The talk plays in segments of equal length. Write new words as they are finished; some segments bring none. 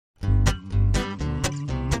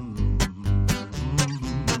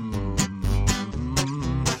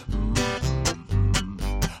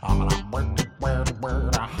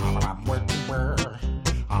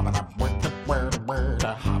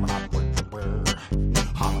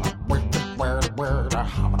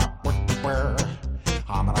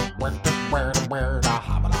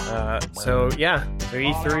So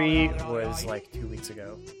E3 was like 2 weeks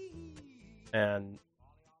ago, and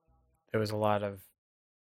there was a lot of,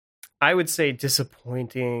 I would say,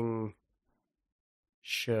 disappointing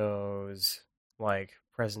shows, like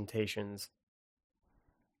presentations.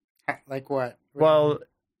 Like what? Well,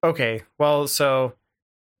 okay. Well, so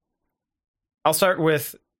I'll start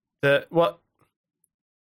with there's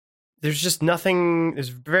just nothing, there's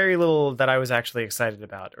very little that I was actually excited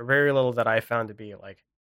about, or very little that I found to be like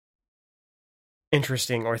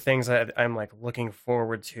interesting, or things that I'm like looking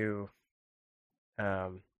forward to.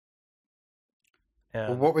 Well,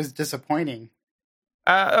 what was disappointing?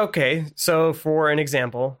 Okay, so for an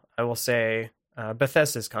example, I will say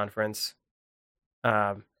Bethesda's conference.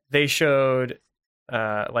 They showed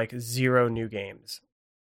like 0 new games.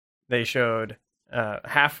 They showed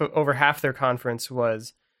over half their conference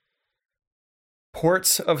was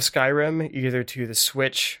ports of Skyrim, either to the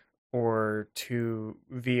Switch or to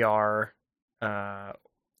VR,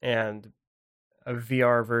 and a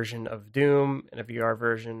VR version of Doom, and a VR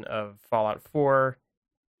version of Fallout 4,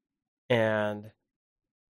 and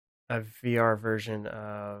a VR version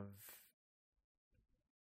of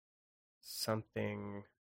something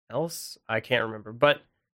else. I can't remember, but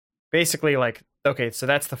basically, like, okay, so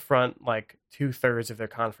that's the front, like 2/3 of their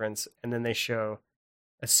conference, and then they show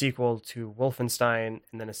a sequel to Wolfenstein,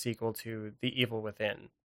 and then a sequel to The Evil Within.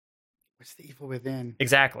 What's The Evil Within?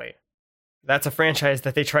 Exactly. That's a franchise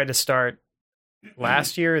that they tried to start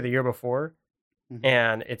last year or the year before,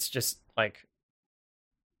 and it's just like,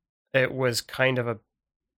 it was kind of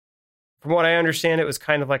from what I understand, it was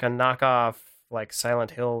kind of like a knockoff, like Silent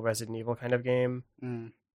Hill, Resident Evil kind of game.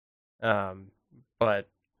 But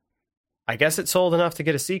I guess it sold enough to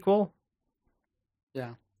get a sequel.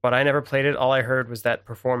 Yeah. But I never played it. All I heard was that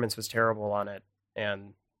performance was terrible on it,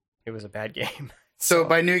 and it was a bad game. So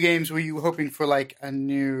by new games, were you hoping for like a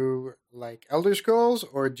new like Elder Scrolls,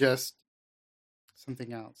 or just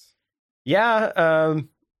something else? Yeah,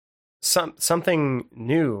 something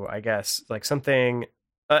new, I guess. Like something,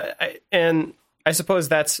 and I suppose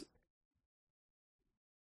that's,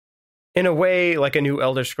 in a way, like a new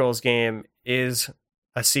Elder Scrolls game is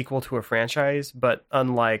a sequel to a franchise, but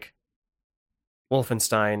unlike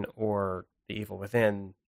Wolfenstein or The Evil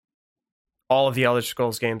Within, all of the Elder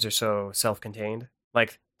Scrolls games are so self-contained.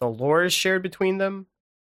 Like, the lore is shared between them,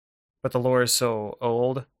 but the lore is so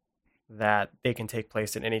old that they can take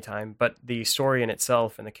place at any time. But the story in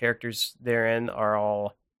itself and the characters therein are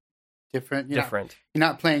all different. You're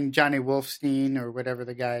not playing Johnny Wolfstein or whatever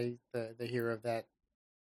the guy, the hero of that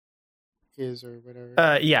is, or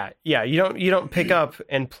whatever. Yeah. You don't pick up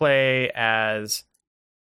and play as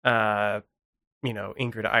Ingrid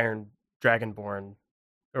Iron Dragonborn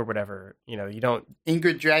or whatever. You don't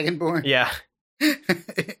Ingrid Dragonborn. Yeah.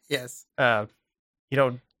 Yes. You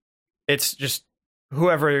don't. It's just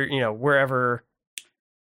whoever, wherever,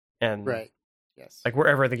 and right. Yes. like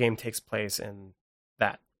wherever the game takes place in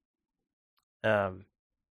that.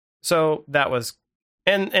 So that was,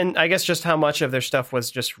 and I guess just how much of their stuff was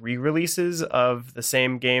just re-releases of the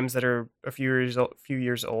same games that are a few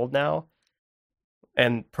years old now,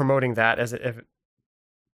 and promoting that as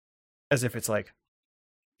if it's like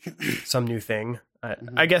some new thing.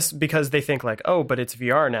 I guess because they think like, oh, but it's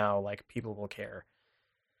VR now, like people will care,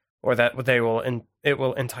 or that it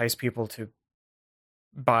will entice people to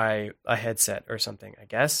buy a headset or something, I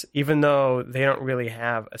guess, even though they don't really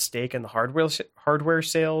have a stake in the hardware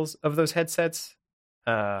sales of those headsets.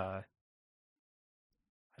 I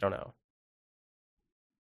don't know.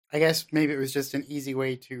 I guess maybe it was just an easy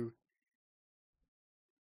way to,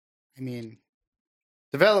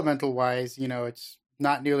 developmental wise, it's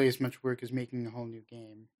not nearly as much work as making a whole new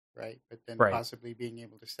game, right? But then possibly being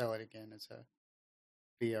able to sell it again as a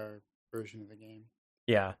VR version of the game.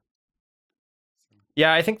 Yeah.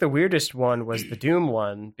 Yeah, I think the weirdest one was the Doom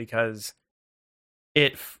one, because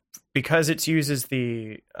it uses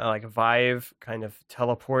the like Vive kind of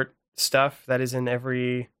teleport stuff that is in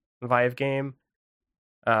every Vive game.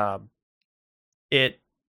 It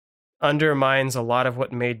undermines a lot of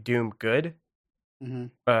what made Doom good,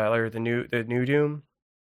 or the new Doom,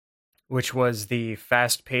 which was the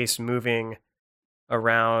fast-paced moving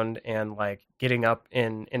around and like getting up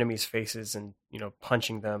in enemies' faces and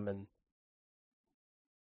punching them. And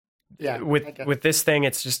yeah, with this thing,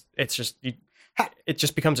 it just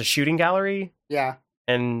becomes a shooting gallery. Yeah,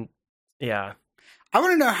 and yeah, I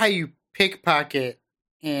want to know how you pickpocket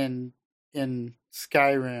in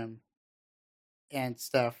Skyrim and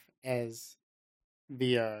stuff as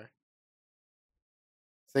VR.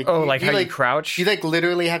 It's like, you crouch? You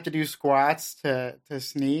literally have to do squats to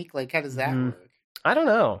sneak? Like, how does that work? I don't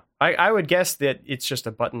know. I would guess that it's just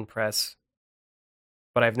a button press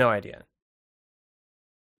but I have no idea.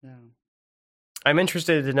 Yeah. I'm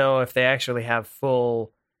interested to know if they actually have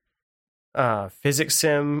full physics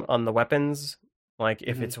sim on the weapons, like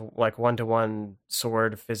if it's like 1-to-1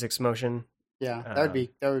 sword physics motion. Yeah,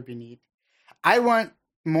 that would be neat. I want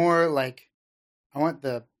more like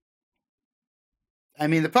the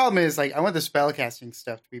problem is like I want the spellcasting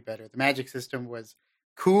stuff to be better. The magic system was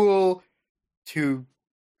cool it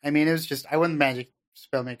was just I want the magic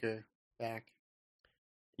spellmaker back.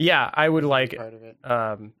 Yeah, I would like part of it.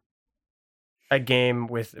 A game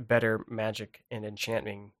with better magic and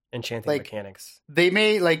enchanting like, mechanics. They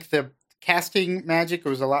made like the casting magic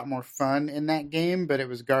was a lot more fun in that game, but it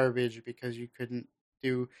was garbage because you couldn't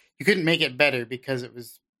make it better because it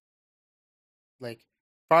was like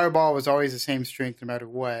Fireball was always the same strength no matter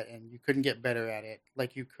what, and you couldn't get better at it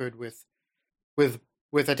like you could with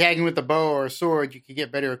attacking with the bow or a sword. You could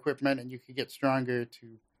get better equipment and you could get stronger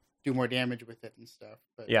to do more damage with it and stuff.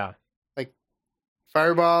 But yeah, like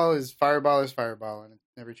Fireball is Fireball, and it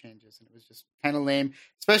never changes. And it was just kind of lame,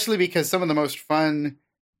 especially because some of the most fun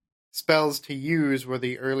spells to use were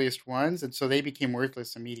the earliest ones, and so they became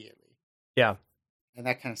worthless immediately. Yeah. And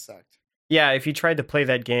that kind of sucked. Yeah, if you tried to play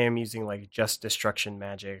that game using like just destruction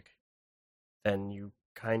magic, then you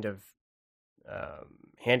kind of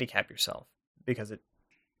handicap yourself because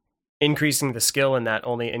increasing the skill in that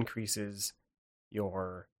only increases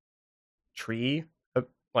your tree,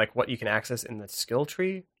 like what you can access in the skill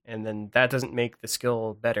tree, and then that doesn't make the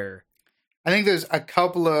skill better. I think there's a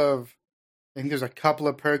couple of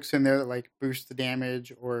perks in there that like boost the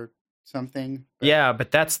damage or something. Yeah,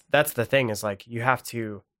 but that's the thing is like you have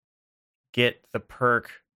to get the perk,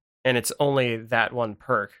 and it's only that one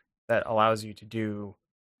perk that allows you to do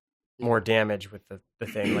more damage with the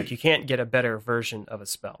thing. Like you can't get a better version of a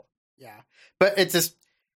spell. Yeah, but it's just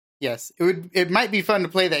it might be fun to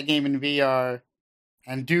play that game in VR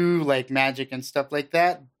and do like magic and stuff like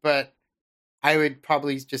that, but I would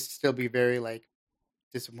probably just still be very like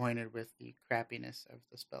disappointed with the crappiness of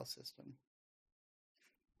the spell system.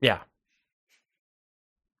 Yeah.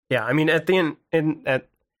 I mean, at the end,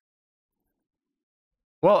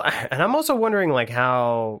 well, and I'm also wondering like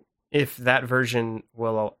how if that version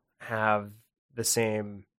will have the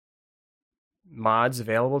same mods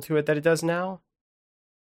available to it that it does now,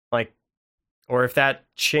 like, or if that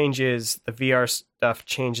changes the VR stuff,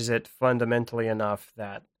 changes it fundamentally enough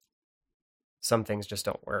that some things just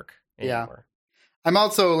don't work anymore. Yeah. I'm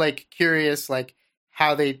also like curious, like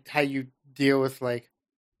how you deal with like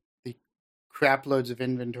the crap loads of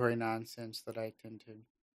inventory nonsense that I tend to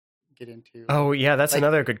get into. Oh yeah, that's like,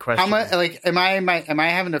 another good question. How much like am I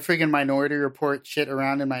having to friggin' Minority Report shit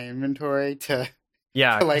around in my inventory to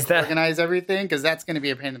like organize everything? Because that's going to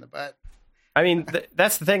be a pain in the butt. I mean,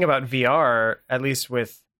 that's the thing about VR, at least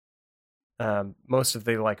with most of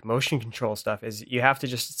the like motion control stuff, is you have to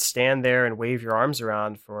just stand there and wave your arms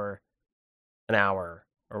around for an hour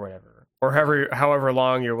or whatever, or however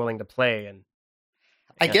long you're willing to play. And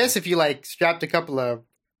I guess if you like strapped a couple of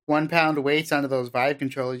 1-pound weights onto those Vive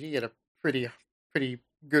controllers, you get a pretty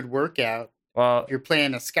good workout. Well, if you're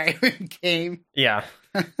playing a Skyrim game. Yeah.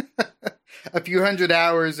 A few hundred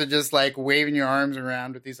hours of just like waving your arms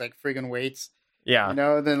around with these like friggin' weights. Yeah. You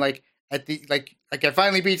know, then like at the like I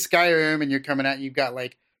finally beat Skyrim and you're coming out and you've got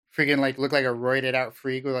like friggin' like look like a roided out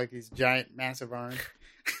freak with like these giant massive arms.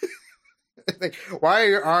 Like, why are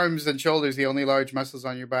your arms and shoulders the only large muscles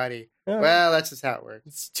on your body? Well, that's just how it works.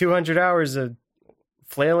 It's 200 hours of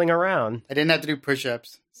flailing around. I didn't have to do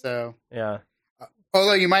push-ups, so yeah.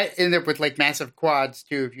 Although you might end up with like massive quads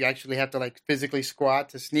too if you actually have to like physically squat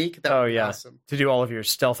to sneak. That would be awesome. To do all of your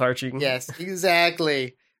stealth arching. Yes,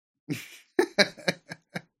 exactly.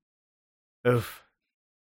 Oof.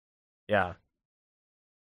 Yeah.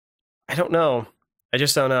 I don't know. I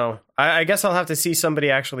just don't know. I guess I'll have to see somebody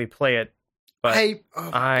actually play it. But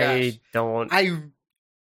I don't.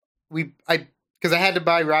 Because I had to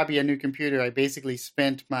buy Robbie a new computer. I basically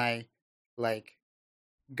spent my like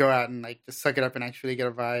go out and like just suck it up and actually get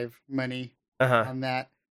a Vive money on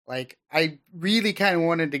that. Like I really kind of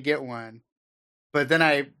wanted to get one, but then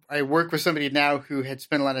I work with somebody now who had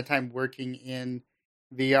spent a lot of time working in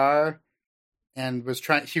VR and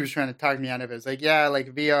she was trying to talk me out of it. It's like, yeah,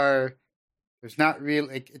 like VR, there's not really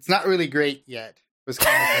like it's not really great yet. Was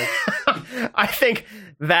kind of like I think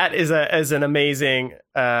that is an amazing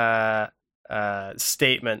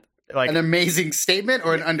statement. Like an amazing statement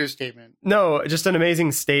or an understatement? No, just an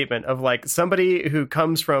amazing statement of like somebody who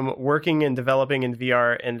comes from working and developing in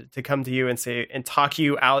VR and to come to you and say and talk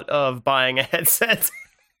you out of buying a headset.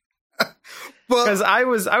 Because I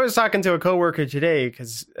was talking to a coworker today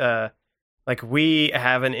because Like we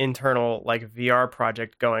have an internal like VR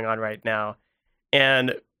project going on right now,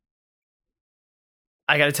 and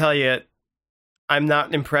I got to tell you, I'm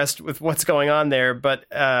not impressed with what's going on there. But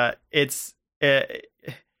it's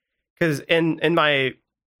because in my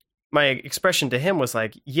expression to him was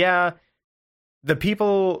like, yeah, the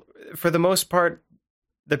people, for the most part,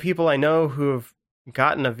 the people I know who have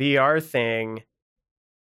gotten a VR thing,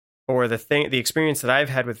 or the experience that I've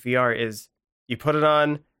had with VR is you put it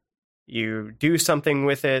on, you do something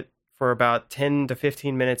with it for about 10 to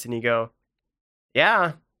 15 minutes and you go,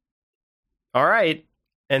 yeah, all right.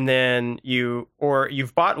 And then you've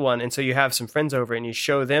bought one. And so you have some friends over and you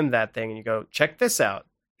show them that thing and you go, check this out.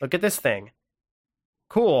 Look at this thing.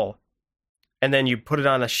 Cool. And then you put it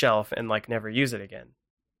on a shelf and like never use it again.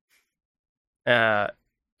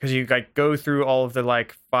 Because you like go through all of the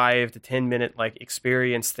like 5 to 10 minute like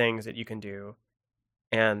experience things that you can do.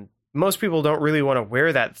 And most people don't really want to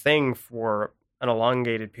wear that thing for an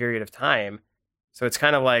elongated period of time. So it's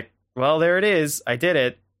kind of like, well, there it is. I did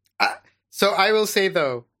it. So I will say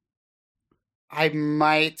though, I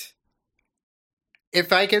might,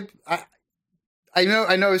 if I could, I know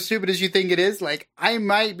as stupid as you think it is, like I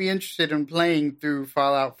might be interested in playing through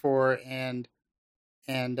Fallout 4 and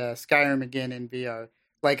Skyrim again in VR.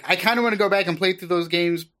 Like I kind of want to go back and play through those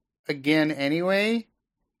games again anyway.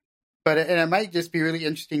 But it might just be really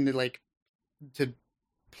interesting to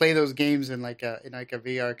play those games in like a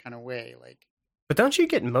VR kind of way. Like, but don't you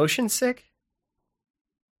get motion sick?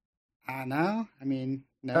 No. I mean,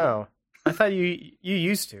 no. Oh, I thought you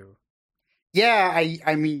used to. Yeah,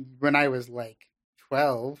 I mean, when I was like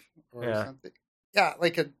 12 or something. Yeah,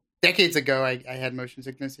 like decades ago, I had motion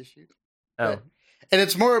sickness issues. Oh, and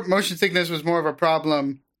it's more motion sickness was more of a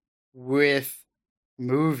problem with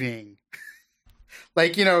moving.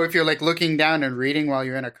 Like, you know, if you're like looking down and reading while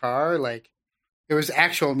you're in a car, like it was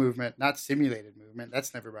actual movement, not simulated movement.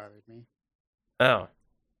 That's never bothered me. Oh,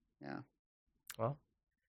 yeah. Well,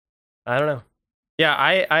 I don't know. Yeah,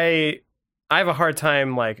 I have a hard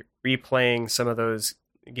time like replaying some of those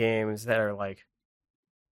games that are like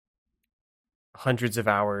hundreds of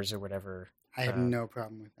hours or whatever. I have no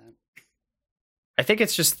problem with that. I think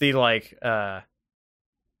it's just the like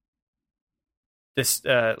this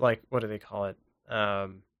like what do they call it?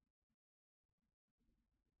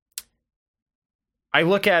 I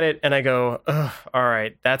look at it and I go, ugh, all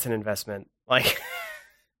right, that's an investment. Like,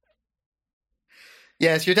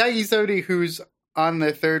 yes, you're talking somebody who's on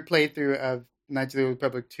the third playthrough of Knights of the Old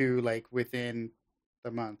Republic 2, like within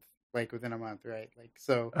a month, right? Like,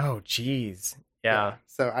 so. Oh, geez. Yeah.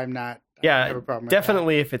 So I don't have a problem with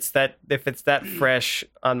definitely that. If it's that fresh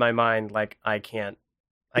on my mind, like I can't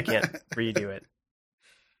redo it.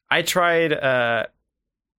 I tried, I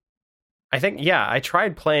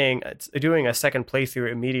tried doing a second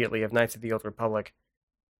playthrough immediately of Knights of the Old Republic,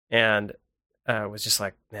 and was just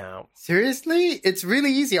like, no. Seriously? It's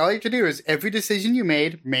really easy. All you have to do is every decision you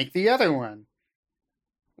made, make the other one.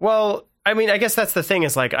 Well, I mean, I guess that's the thing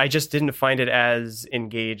is like, I just didn't find it as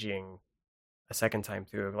engaging a second time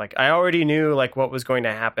through. Like, I already knew like what was going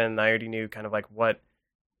to happen. I already knew kind of like what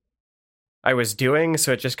I was doing,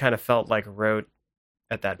 so it just kind of felt like rote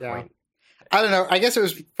at that point. I don't know. I guess it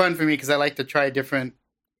was fun for me because I like to try different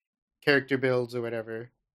character builds or whatever.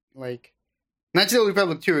 Like, Knights of the Old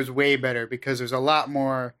Republic 2 is way better because there's a lot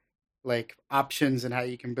more like options in how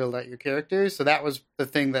you can build out your characters. So that was the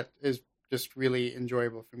thing that is just really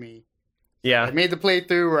enjoyable for me. Yeah. I made the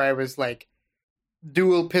playthrough where I was like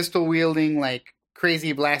dual pistol wielding, like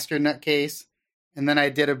crazy blaster nutcase. And then I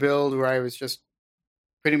did a build where I was just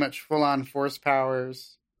pretty much full on force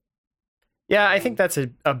powers. Yeah, I think that's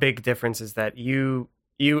a big difference is that you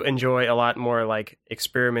enjoy a lot more like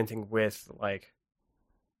experimenting with like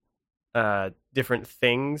different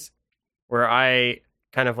things, where I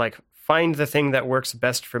kind of like find the thing that works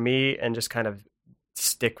best for me and just kind of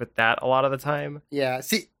stick with that a lot of the time. Yeah,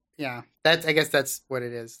 I guess that's what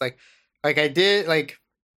it is. Like I did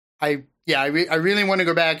I really want to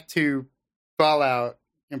go back to Fallout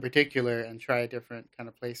in particular and try a different kind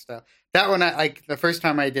of play style. That one, I like the first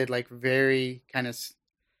time I did like very kind of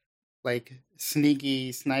like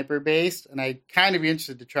sneaky sniper based, and I'd kind of be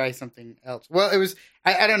interested to try something else. Well, it was,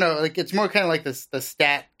 I don't know, like it's more kind of like the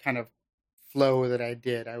stat kind of flow that I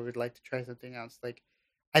did. I would like to try something else. Like,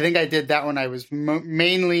 I think I did that one. I was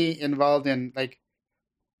mainly involved in like,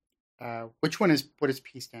 what does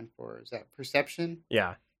P stand for? Is that perception?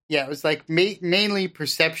 Yeah. Yeah, it was like mainly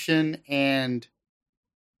perception and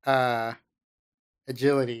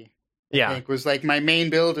agility. I think was like my main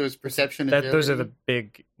build. It was perception. Agility. Those are the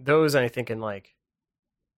big. Those I think in like.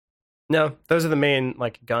 No, those are the main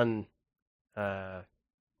like gun.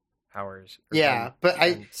 powers. Yeah, but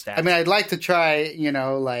I mean, I'd like to try,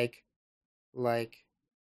 like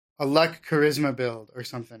a luck charisma build or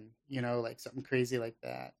something, like something crazy like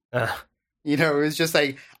that. It's just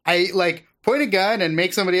like I like point a gun and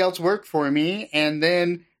make somebody else work for me, and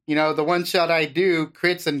then the one shot I do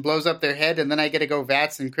crits and blows up their head, and then I get to go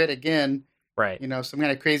VATS and crit again. Right. Some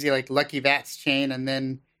kind of crazy like lucky VATS chain, and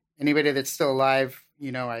then anybody that's still alive,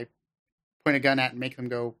 I point a gun at and make them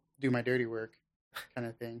go do my dirty work, kind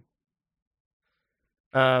of thing.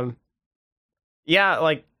 Yeah,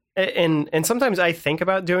 like, and sometimes I think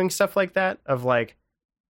about doing stuff like that of like,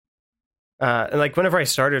 and like whenever I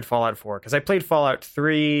started Fallout 4, because I played Fallout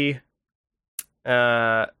 3,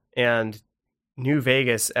 and New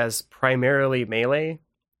Vegas as primarily melee,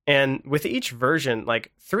 and with each version,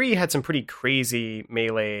 like 3 had some pretty crazy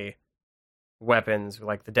melee weapons,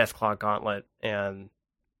 like the Deathclaw Gauntlet, and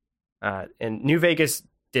New Vegas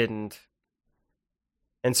didn't.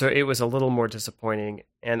 And so it was a little more disappointing,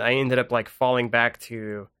 and I ended up like falling back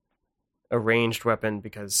to a ranged weapon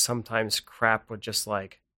because sometimes crap would just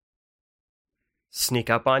like sneak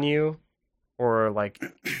up on you, or like,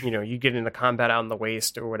 you get into combat out in the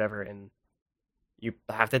waste or whatever, and you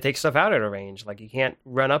have to take stuff out at a range. Like you can't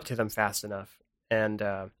run up to them fast enough. And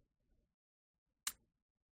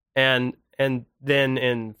then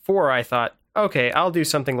in 4, I thought, okay, I'll do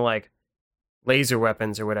something like laser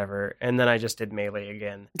weapons or whatever, and then I just did melee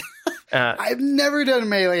again. I've never done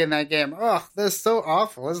melee in that game. Oh, that's so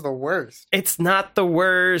awful. That's the worst. It's not the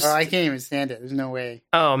worst. Oh, I can't even stand it. There's no way.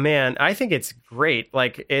 Oh man, I think it's great.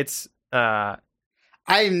 Like it's no,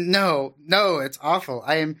 it's awful.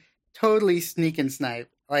 I am totally sneak and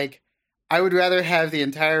snipe. Like I would rather have the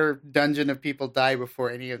entire dungeon of people die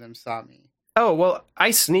before any of them saw me. Oh, well,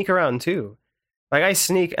 I sneak around too. Like I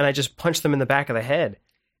sneak and I just punch them in the back of the head.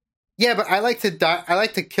 Yeah, but I like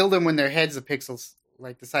to kill them when their head's a pixel,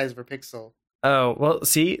 like the size of a pixel. Oh, well,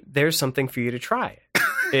 see, there's something for you to try.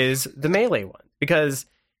 Is the melee one, because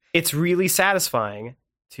it's really satisfying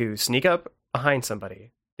to sneak up behind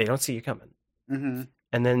somebody. They don't see you coming. Mm-hmm.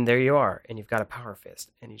 And then there you are, and you've got a power fist,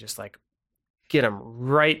 and you just like get them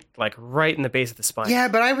right in the base of the spine. Yeah,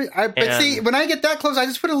 but see, when I get that close, I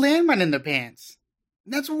just put a landmine in their pants.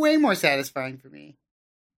 That's way more satisfying for me.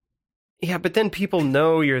 Yeah, but then people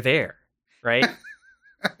know you're there, right?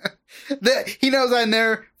 He knows I'm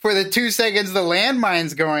there for the 2 seconds the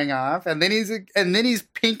landmine's going off, and then he's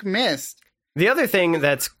pink mist. The other thing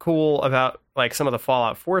that's cool about like some of the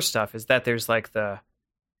Fallout 4 stuff is that there's like the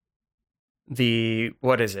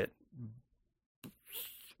what is it?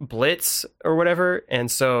 Blitz or whatever,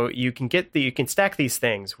 and so you can stack these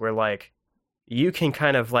things where like you can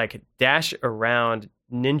kind of like dash around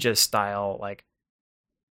ninja style, like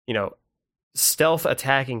stealth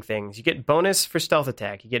attacking things. You get bonus for stealth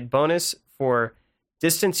attack. You get bonus for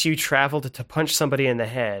distance you traveled to punch somebody in the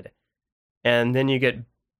head, and then you get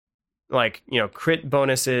like crit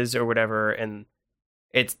bonuses or whatever, and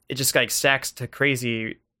it just like stacks to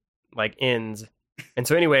crazy like ends. And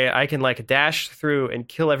so anyway, I can like dash through and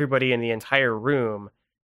kill everybody in the entire room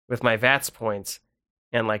with my VATS points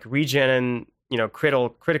and like regen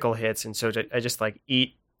critical hits, and so I just like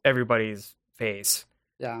eat everybody's face.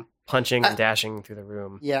 Yeah. Punching and dashing through the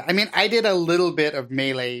room. Yeah, I mean, I did a little bit of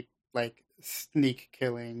melee, like, sneak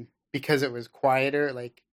killing, because it was quieter,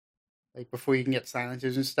 like before you can get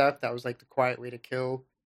silencers and stuff. That was, like, the quiet way to kill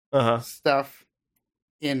stuff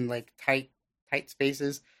in, like, tight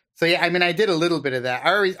spaces. So, yeah, I mean, I did a little bit of that.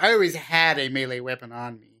 I always had a melee weapon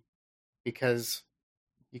on me, because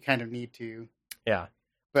you kind of need to. Yeah.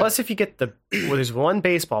 But, plus, if you get there's one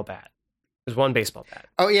baseball bat. There's one baseball bat.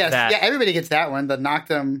 Oh, yes. Yeah, everybody gets that one. The knock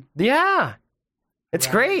them. Yeah. It's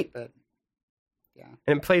great. But, yeah.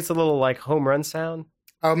 And it plays a little, like, home run sound.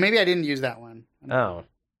 Oh, maybe I didn't use that one. Oh.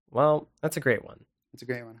 Well, that's a great one. It's a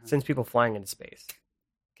great one. Huh? Sends people flying into space.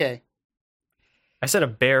 Okay. I said a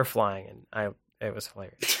bear flying, and it was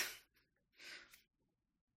hilarious.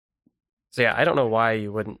 So, yeah, I don't know why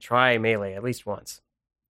you wouldn't try melee at least once.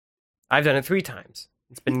 I've done it 3 times.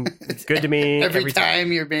 It's been good to me every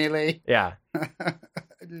time you're melee. Yeah.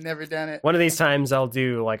 I've never done it. One of these times I'll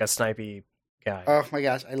do like a snipey guy. Oh my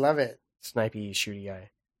gosh, I love it. Snipey shooty guy.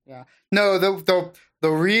 Yeah. No, the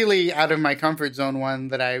really out of my comfort zone one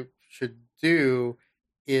that I should do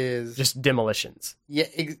is just demolitions. Yeah,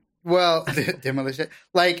 demolition,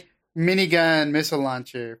 like minigun, missile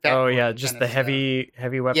launcher. Oh yeah, just the heavy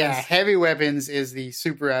weapons. Yeah, heavy weapons is the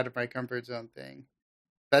super out of my comfort zone thing.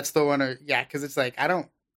 That's the one. Yeah, because it's like I don't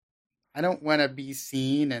want to be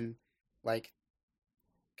seen and like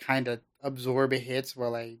kind of absorb hits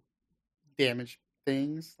while I damage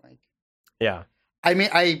things. Like, yeah. I mean,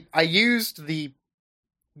 I used the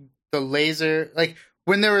the laser, like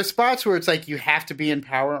when there were spots where it's like you have to be in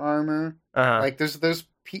power armor. Like there's those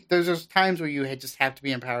times where you just have to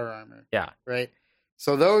be in power armor. Yeah. Right.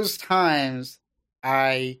 So those times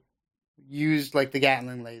I used like the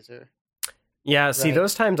Gatling laser. Yeah. See,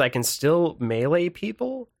 those times I can still melee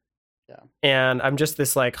people. Yeah. And I'm just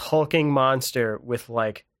this like hulking monster with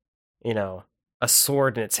like, you know, a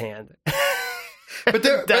sword in its hand. But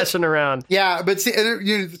they're dashing around. Yeah, but see,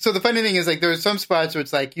 so the funny thing is, like, there's some spots where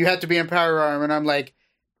it's like you have to be in power armor, and I'm like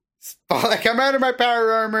I'm out of my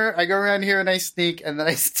power armor. I go around here and I sneak, and then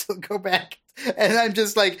I still go back, and I'm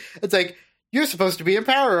just like, it's like you're supposed to be in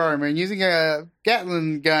power armor and using a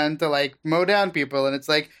Gatling gun to like mow down people, and it's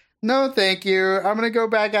like, no, thank you. I'm gonna go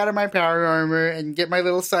back out of my power armor and get my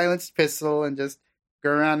little silenced pistol and just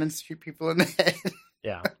go around and shoot people in the head.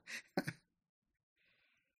 Yeah.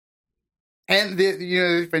 And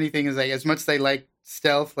the funny thing is, like, as much as I like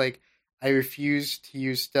stealth, like, I refuse to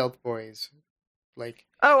use stealth boys. Like,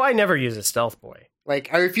 I never use a stealth boy.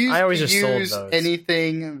 Like, I refuse to use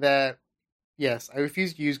anything that. Yes, I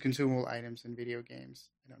refuse to use consumable items in video games.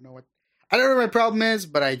 I don't know what my problem is,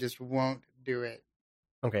 but I just won't do it.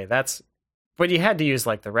 Okay, but you had to use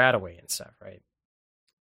like the Radaway and stuff, right?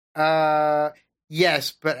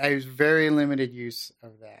 Yes, but I was very limited use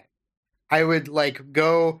of that. I would like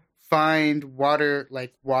go find water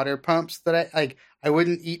pumps that I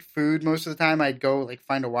wouldn't eat food most of the time. I'd go like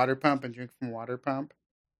find a water pump and drink from a water pump.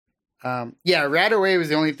 Yeah, Radaway was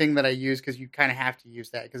the only thing that I used because you kind of have to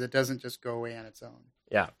use that because it doesn't just go away on its own.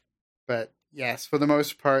 Yeah. But yes, for the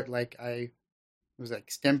most part, like it was like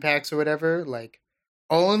stim packs or whatever, like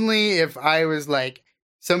only if I was like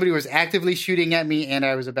somebody was actively shooting at me and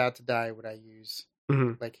I was about to die would I use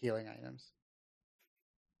like healing items.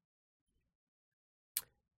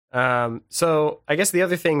 So I guess the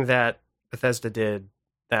other thing that Bethesda did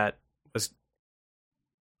that was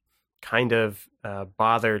kind of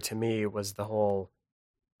bother to me was the whole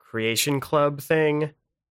Creation Club thing,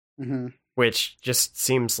 which just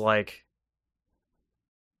seems like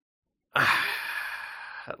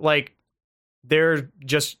they're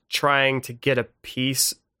just trying to get a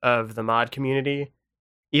piece of the mod community,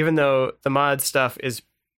 even though the mod stuff is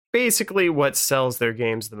basically what sells their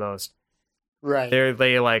games the most. Right.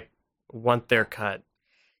 They like want their cut.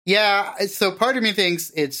 Yeah. So part of me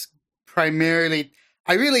thinks it's primarily,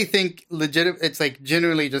 I really think it's like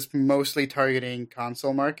generally just mostly targeting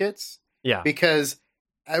console markets. Yeah. Because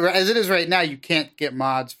as it is right now, you can't get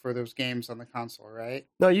mods for those games on the console, right?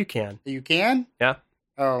 No, you can. You can? Yeah.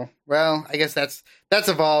 Oh, well, I guess that's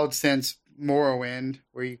evolved since Morrowind,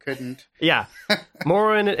 where you couldn't. Yeah.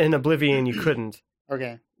 Morrowind and Oblivion, you couldn't.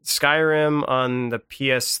 Okay. Skyrim on the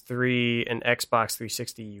PS3 and Xbox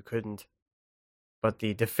 360, you couldn't. But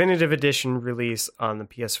the definitive edition release on the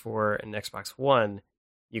PS4 and Xbox One,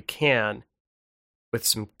 you can, with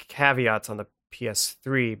some caveats on the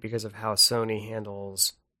PS3 because of how Sony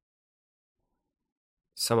handles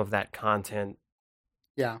some of that content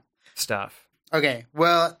stuff. Okay,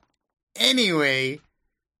 well, anyway,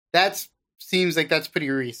 that seems like that's pretty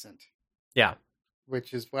recent. Yeah.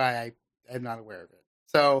 Which is why I'm not aware of it.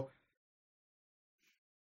 So,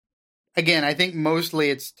 again, I think mostly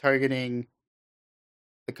it's targeting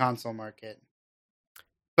the console market.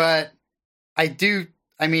 But the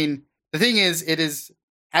thing is, it is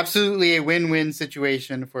absolutely a win-win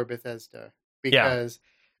situation for Bethesda. Because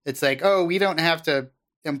it's like, oh, we don't have to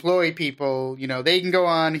employ people. You know, they can go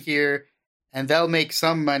on here and they'll make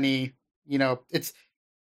some money. You know, it's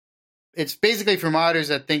basically for modders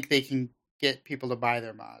that think they can get people to buy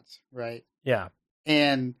their mods, right? Yeah.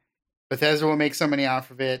 And Bethesda will make some money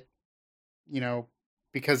off of it, you know,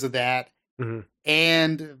 because of that. Mm-hmm.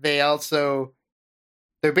 And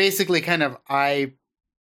they're basically kind of iPhoning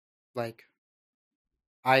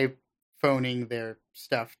their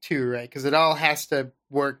stuff too, right? Because it all has to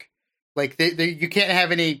work. Like you can't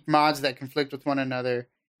have any mods that conflict with one another,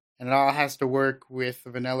 and it all has to work with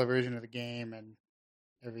the vanilla version of the game and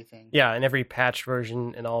everything. Yeah, and every patch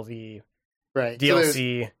version and all the So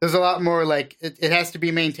DLC. there's a lot more, like, it has to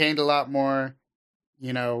be maintained a lot more,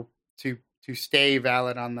 you know, to stay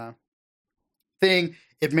valid on the thing.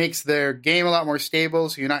 It makes their game a lot more stable,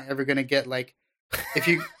 so you're not ever going to get, like,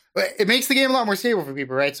 it makes the game a lot more stable for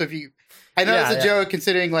people, right? So I know it's a joke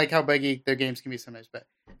considering, like, how buggy their games can be sometimes, but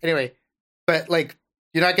anyway, like,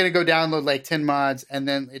 you're not going to go download, like, 10 mods, and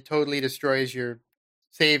then it totally destroys your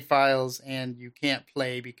save files, and you can't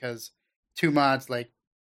play because 2 mods, like,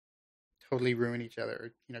 totally ruin each other,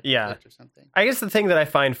 or, you know, conflict or something. I guess the thing that I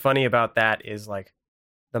find funny about that is, like,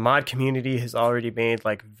 the mod community has already made,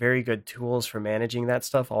 like, very good tools for managing that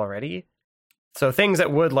stuff already. So things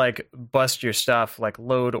that would like bust your stuff, like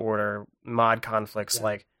load order, mod conflicts,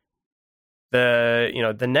 like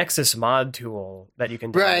the Nexus mod tool that you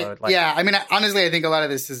can download. Right. Like, yeah. I mean, honestly, I think a lot of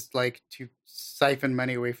this is like to siphon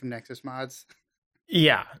money away from Nexus mods.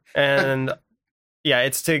 Yeah, and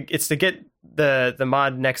it's to get the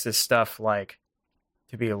mod Nexus stuff like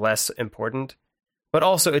to be less important, but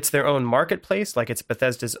also it's their own marketplace. Like it's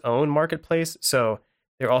Bethesda's own marketplace, so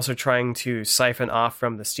they're also trying to siphon off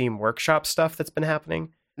from the Steam Workshop stuff that's been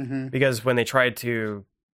happening. Mm-hmm. Because when they tried to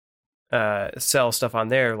sell stuff on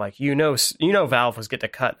there, like Valve was getting a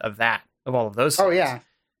cut of all of those things. Oh yeah.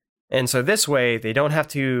 And so this way they don't have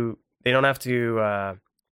to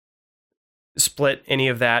split any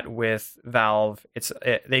of that with Valve.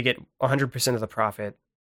 They get 100% of the profit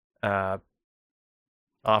off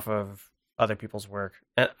of other people's work.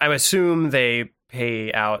 And I assume they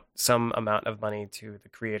pay out some amount of money to the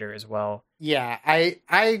creator as well. Yeah,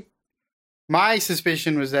 my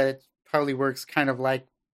suspicion was that it probably works kind of like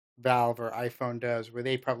Valve or iPhone does, where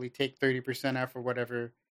they probably take 30% off or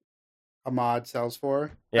whatever a mod sells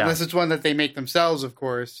for. Yeah. Unless it's one that they make themselves, of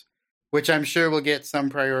course, which I'm sure will get some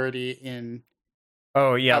priority in.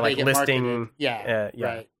 Oh yeah, like listing. Marketed. Yeah,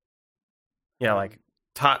 right. Yeah, like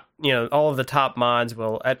top. All of the top mods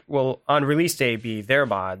will on release day be their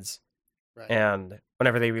mods, right. And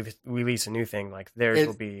whenever they release a new thing, like theirs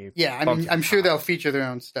will be. Yeah, I mean, I'm sure they'll feature their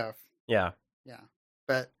own stuff. Yeah. Yeah,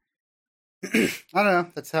 but I don't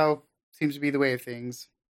know. That's how seems to be the way of things.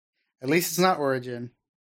 At least it's not Origin.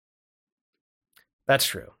 That's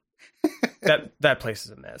true. that place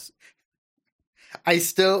is a mess. I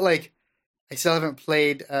still haven't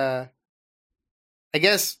played. I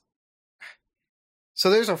guess. So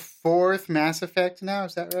there's a fourth Mass Effect now.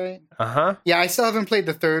 Is that right? Yeah, I still haven't played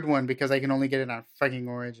the third one because I can only get it on fucking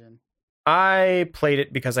Origin. I played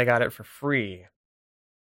it because I got it for free,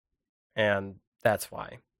 and that's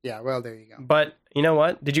why. Yeah, well, there you go. But you know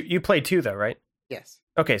what? Did you played 2 though, right? Yes.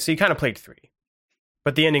 Okay, so you kind of played 3,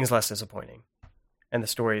 but the ending's less disappointing, and the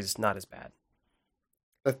story's not as bad.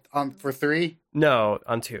 But for 3? No,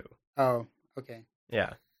 on 2. Oh, okay.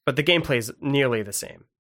 Yeah, but the gameplay's nearly the same,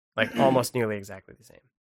 like almost nearly exactly the same.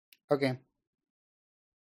 Okay.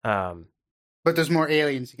 But there's more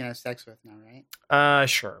aliens you can have sex with now, right?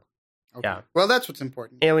 Sure. Okay. Yeah. Well, that's what's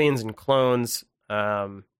important. Aliens and clones.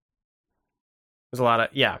 There's a lot of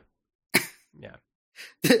yeah.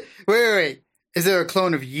 Wait. Is there a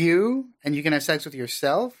clone of you, and you can have sex with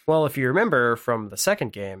yourself? Well, if you remember from the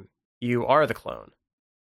second game, you are the clone.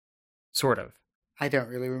 Sort of. I don't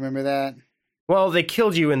really remember that. Well, they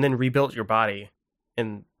killed you and then rebuilt your body.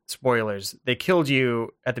 In spoilers, they killed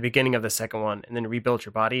you at the beginning of the second one and then rebuilt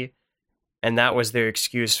your body, and that was their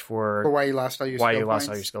excuse for why you lost all your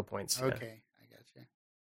skill points. Okay, yeah. I gotcha.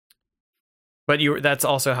 But that's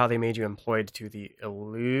also how they made you employed to the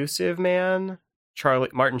Elusive Man,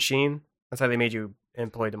 Martin Sheen. That's how they made you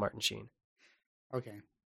employed to Martin Sheen. Okay.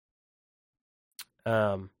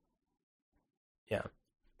 Yeah.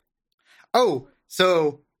 Oh,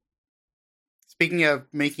 so speaking of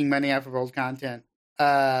making money off of old content,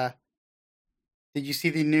 did you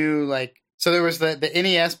see the new so there was the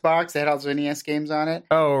NES box that had all those NES games on it?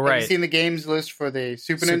 Oh, right. Have you seen the games list for the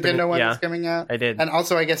Super Nintendo one that's coming out? I did. And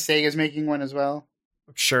also, I guess Sega's making one as well.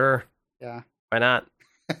 Sure. Yeah. Why not?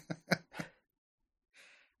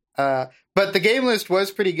 But the game list was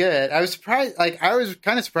pretty good. I was surprised. I was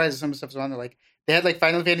kind of surprised at some of the stuff was on there. They had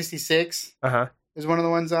Final Fantasy VI. Is one of the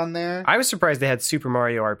ones on there. I was surprised they had Super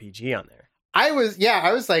Mario RPG on there. I was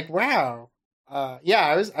like, wow. I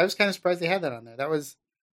was kind of surprised they had that on there.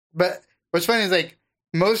 But what's funny is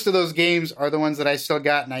most of those games are the ones that I still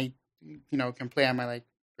got, and I, can play on my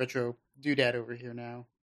retro doodad over here now.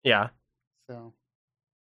 Yeah. So.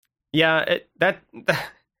 Yeah,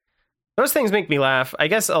 those things make me laugh. I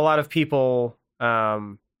guess a lot of people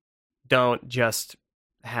don't just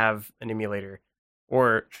have an emulator,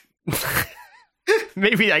 or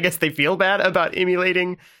maybe I guess they feel bad about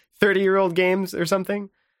emulating 30-year-old games or something.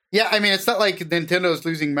 Yeah, I mean, it's not like Nintendo's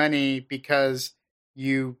losing money because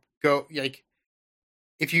you go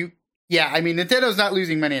Nintendo's not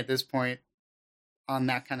losing money at this point on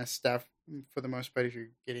that kind of stuff for the most part if you're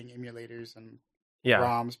getting emulators and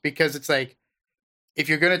ROMs, because it's if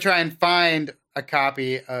you're going to try and find a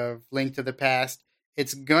copy of Link to the Past,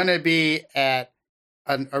 it's going to be at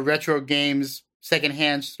a retro games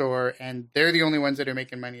secondhand store, and they're the only ones that are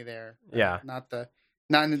making money there. Yeah. Not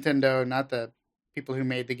Nintendo, not the people who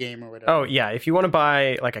made the game or whatever. Oh yeah, if you want to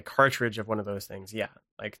buy a cartridge of one of those things,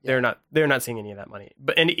 they're not seeing any of that money.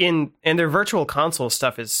 But and their virtual console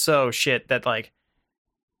stuff is so shit that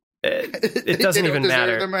it doesn't even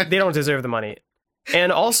matter. They don't deserve the money.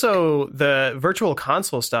 And also the virtual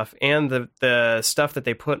console stuff and the stuff that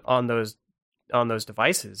they put on those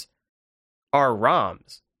devices are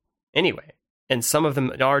ROMs anyway, and some of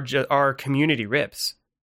them are community rips.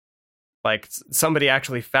 Like somebody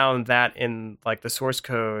actually found that in like the source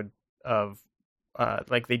code of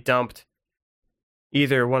like they dumped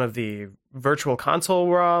either one of the virtual console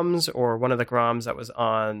ROMs or one of the ROMs that was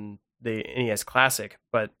on the NES Classic,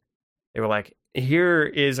 but they were like, here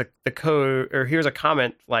is the code, or here's a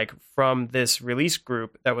comment like from this release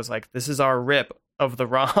group that was like, this is our rip of the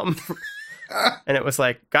ROM. And it was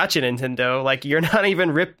like, gotcha, Nintendo. Like, you're not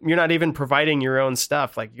even providing your own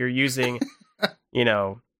stuff. Like, you're using,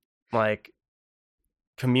 like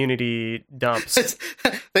community dumps.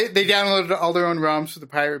 They downloaded all their own ROMs for the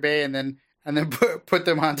Pirate Bay and then put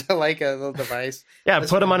them onto like a little device. Yeah,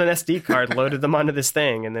 put them on an SD card, loaded them onto this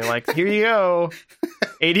thing, and they're like, here you go.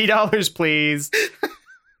 $80, please.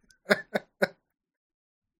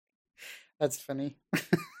 That's funny.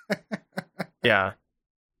 Yeah.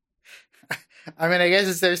 I mean, I guess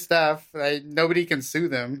it's their stuff. Like, nobody can sue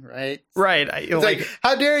them, right? Right. It's like,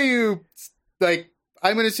 how dare you? Like,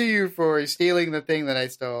 I'm going to sue you for stealing the thing that I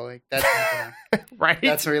stole. Like, that's not gonna, right.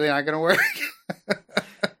 That's really not going to work.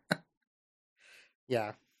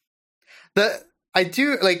 Yeah. I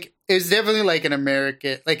do like. It's definitely like an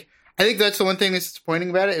American. Like, I think that's the one thing that's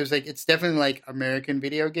disappointing about it. It was like it's definitely like American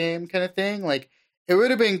video game kind of thing. Like, it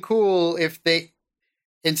would have been cool if they,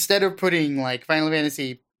 instead of putting like Final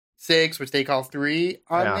Fantasy 6, which they call 3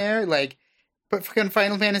 on there, like put fucking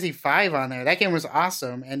Final Fantasy 5 on there. That game was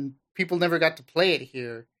awesome, and people never got to play it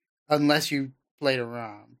here unless you played a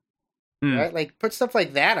ROM. Right? Like, put stuff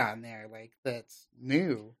like that on there, like that's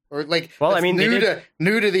new, or like, well, I mean, new to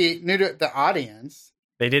the audience.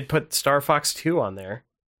 They did put Star Fox 2 on there.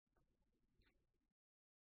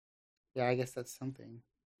 Yeah, I guess that's something.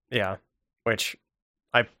 Yeah, which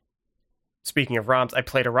speaking of ROMs, I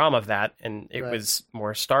played a ROM of that, and it was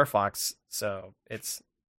more Star Fox, so it's,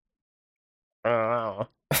 I don't know.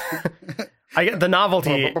 I get the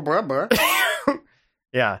novelty.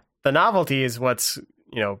 Yeah, the novelty is what's,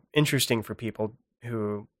 interesting for people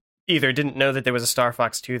who either didn't know that there was a Star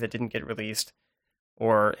Fox 2 that didn't get released,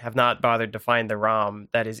 or have not bothered to find the ROM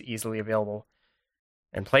that is easily available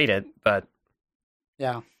and played it, but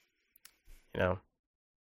yeah.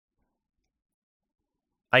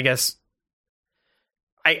 I guess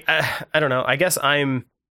I don't know. I guess I'm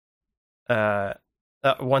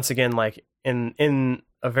once again like in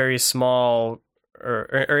a very small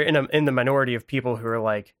or in the minority of people who are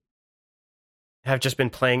like have just been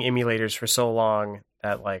playing emulators for so long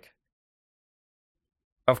that like,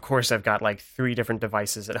 of course I've got like 3 different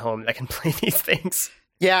devices at home that can play these things.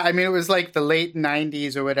 Yeah, I mean, it was like the late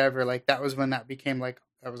 90s or whatever. Like, that was when that became like,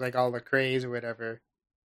 that was like all the craze or whatever.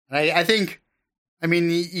 And I think, I mean,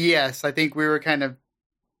 yes, I think we were kind of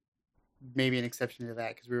maybe an exception to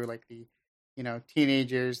that because we were like the,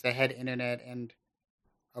 teenagers that had internet and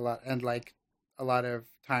a lot of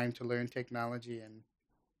time to learn technology. And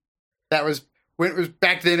that was, when it was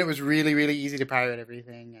back then, it was really, really easy to pirate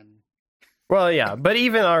everything. And well, yeah, but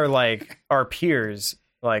even our peers,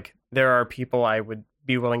 like, there are people I would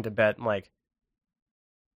be willing to bet like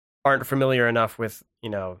aren't familiar enough with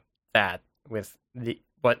that, with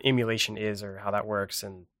what emulation is or how that works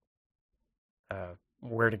and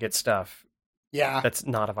where to get stuff. Yeah, that's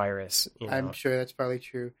not a virus. I'm sure that's probably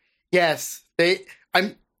true. Yes, I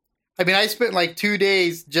spent like 2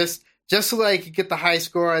 days just so I could get the high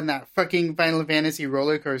score on that fucking Final Fantasy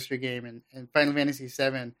roller coaster game and Final Fantasy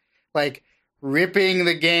 7. Like, ripping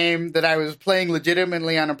the game that I was playing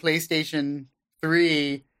legitimately on a PlayStation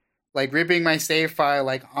 3, like ripping my save file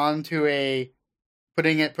like onto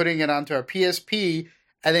putting it onto a PSP,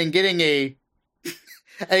 and then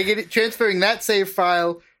transferring that save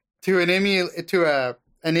file to an emulator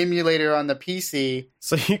on the PC,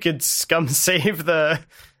 so you could scum save the.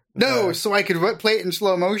 No, so I could play it in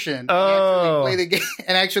slow motion. And actually play the game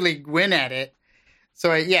and actually win at it. So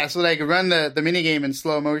that I could run the minigame in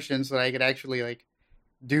slow motion, so that I could actually like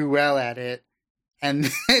do well at it. And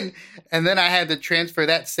then I had to transfer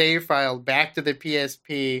that save file back to the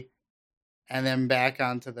PSP, and then back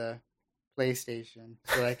onto the PlayStation,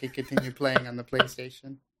 so that I could continue playing on the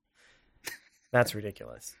PlayStation. That's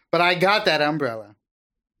ridiculous. But I got that umbrella.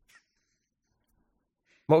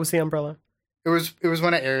 What was the umbrella? It was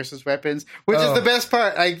one of Aeris's weapons, which is the best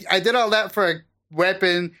part. I did all that for a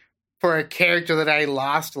weapon for a character that I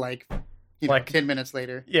lost like 10 minutes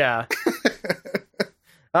later. Yeah.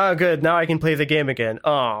 Oh, good. Now I can play the game again.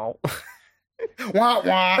 Oh. Wah,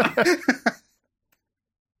 wah.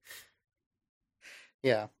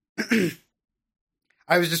 Yeah.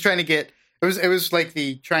 I was just trying to get It was like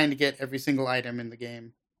the trying to get every single item in the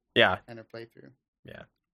game. Yeah. Kind of playthrough. Yeah.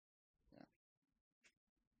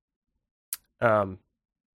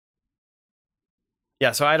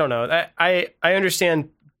 Yeah, so I don't know. I understand.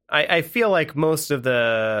 I feel like most of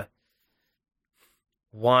the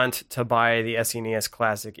want to buy the SNES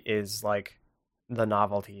Classic is like the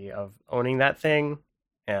novelty of owning that thing,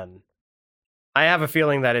 and I have a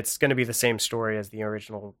feeling that it's going to be the same story as the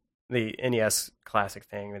original, the NES Classic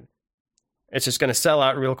thing. It's just going to sell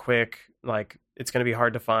out real quick. Like, it's going to be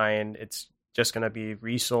hard to find. It's just going to be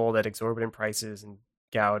resold at exorbitant prices and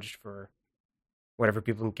gouged for whatever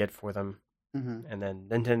people can get for them. Mm-hmm. And then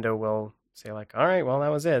Nintendo will say like, all right, well, that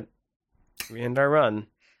was it. We end our run.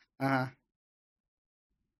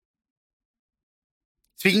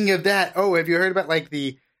 Speaking of that, have you heard about like I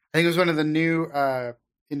think it was one of the new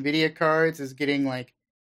NVIDIA cards is getting like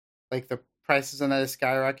the prices on that is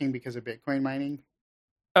skyrocketing because of Bitcoin mining.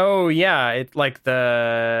 Oh yeah, it's like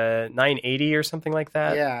the 980 or something like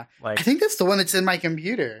that. Yeah, like I think that's the one that's in my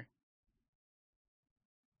computer.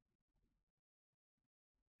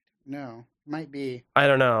 No, might be. I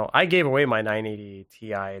don't know. I gave away my 980 Ti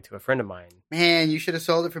to a friend of mine. Man, you should have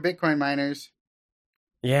sold it for Bitcoin miners.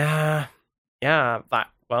 Yeah.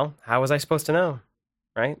 Well, how was I supposed to know?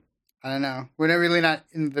 Right? I don't know. We're really not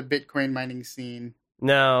in the Bitcoin mining scene.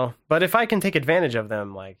 No, but if I can take advantage of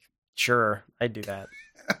them, like, sure, I'd do that.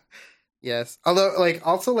 Yes. Although, like,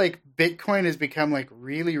 also, like, Bitcoin has become, like,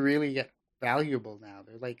 really, really valuable now.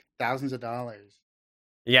 They're, like, thousands of dollars.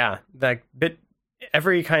 Yeah.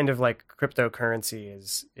 Every kind of, like, cryptocurrency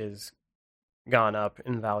is gone up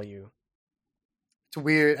in value. It's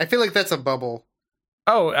weird. I feel like that's a bubble.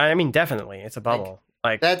 Oh, I mean, definitely. It's a bubble.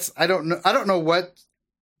 Like that's, I don't know what.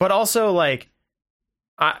 But also, like,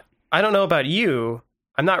 I don't know about you.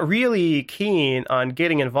 I'm not really keen on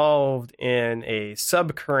getting involved in a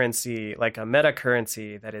sub-currency, like a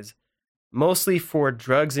meta-currency that is mostly for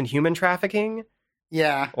drugs and human trafficking.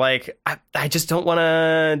 Yeah. Like, I just don't want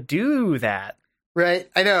to do that. Right.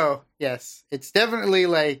 I know. Yes. It's definitely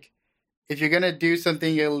like, if you're going to do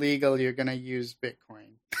something illegal, you're going to use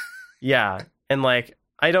Bitcoin. Yeah. And like,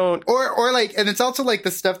 I don't. Or like, and it's also like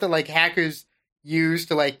the stuff that like hackers use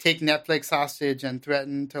to like take Netflix hostage and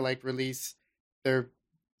threaten to like release their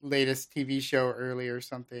latest TV show early or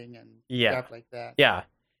something and stuff like that. Yeah.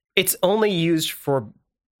 It's only used for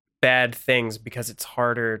bad things because it's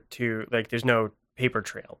harder to, like, there's no paper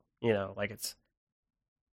trail, you know, like it's,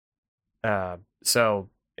 so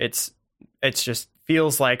it's just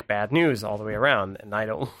feels like bad news all the way around. And I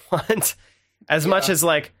don't want as much as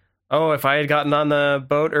like, oh, if I had gotten on the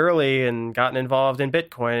boat early and gotten involved in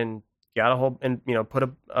Bitcoin and got a whole, and, you know, put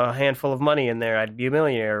a handful of money in there, I'd be a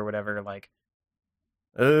millionaire or whatever. Like,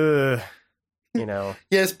 you know.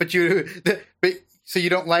 Yes, but so you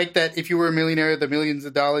don't like that if you were a millionaire, the millions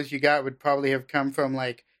of dollars you got would probably have come from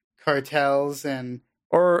like cartels and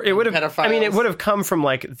or it would have pedophiles. I mean, it would have come from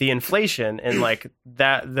like the inflation and like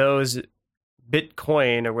that those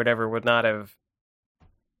Bitcoin or whatever would not have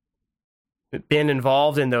been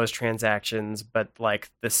involved in those transactions, but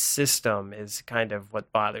like the system is kind of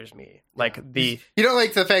what bothers me. Like you don't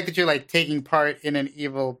like the fact that you're like taking part in an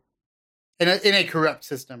evil, in a corrupt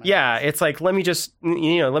system. Yeah, it's like let me just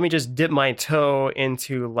dip my toe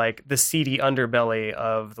into like the seedy underbelly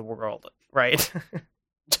of the world, right?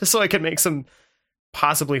 Just so I can make some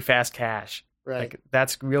possibly fast cash. Right. Like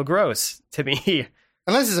that's real gross to me.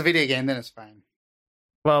 Unless it's a video game, then it's fine.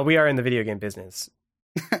 Well, we are in the video game business.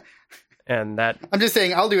 And that I'm just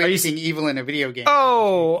saying I'll do anything evil in a video game.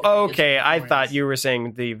 Oh, okay. I thought you were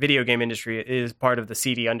saying the video game industry is part of the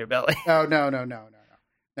seedy underbelly. Oh,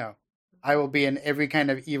 no. I will be in every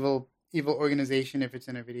kind of evil organization if it's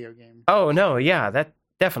in a video game. Oh, no, yeah, that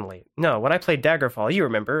definitely. No, when I played Daggerfall, you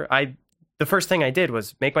remember, the first thing I did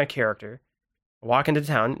was make my character, walk into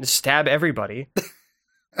town, and stab everybody.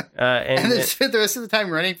 And then spend the rest of the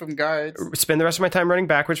time running from guards. Spend the rest of my time running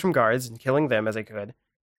backwards from guards and killing them as I could.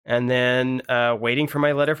 And then waiting for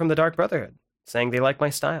my letter from the Dark Brotherhood, saying they like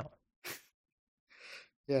my style.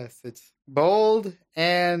 Yes, it's bold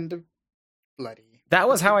and bloody. That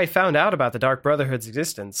was how I found out about the Dark Brotherhood's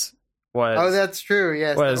existence. That's true,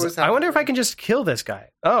 yes. I wonder if I can just kill this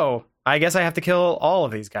guy. Oh, I guess I have to kill all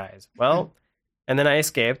of these guys. Well, and then I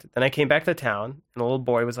escaped. Then I came back to town, and a little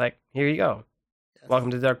boy was like, here you go. Yes.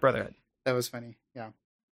 Welcome to the Dark Brotherhood. That was funny, yeah.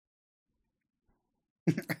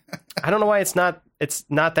 I don't know why it's not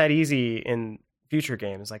that easy in future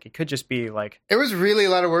games. Like, it could just be like... It was really a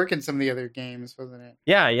lot of work in some of the other games, wasn't it?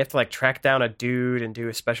 Yeah, you have to like track down a dude and do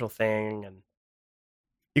a special thing, and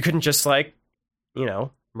you couldn't just like, you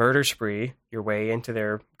know, murder spree your way into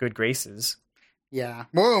their good graces. Yeah,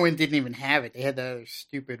 Morrowind didn't even have it. They had that other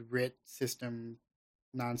stupid writ system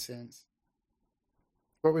nonsense.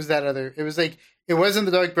 What was that other? It was like it wasn't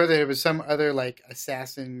the Dark Brotherhood. It was some other like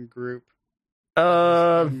assassin group.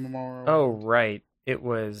 Oh right, it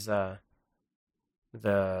was the.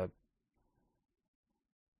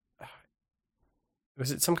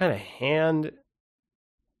 Was it some kind of hand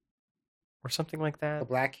or something like that? The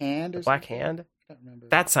Black Hand. The Black Hand. I don't remember.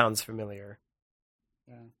 That sounds familiar.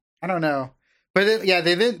 Yeah, I don't know, but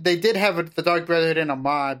they did have the Dark Brotherhood in a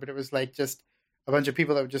mod, but it was like just a bunch of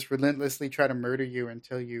people that would just relentlessly try to murder you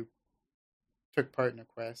until you took part in a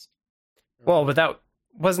quest. Well, but that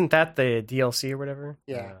wasn't that the DLC or whatever.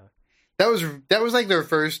 Yeah, that was like their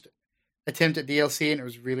first attempt at DLC, and it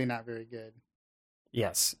was really not very good.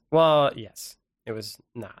 Yes. Well, yes. It was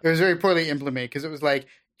not. It was very poorly implemented because it was like,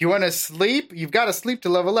 you want to sleep? You've got to sleep to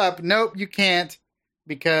level up. Nope, you can't,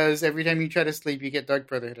 because every time you try to sleep, you get Dark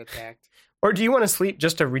Brotherhood attacked. Or do you want to sleep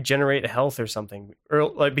just to regenerate health or something? Or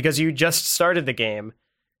like because you just started the game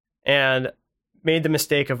and made the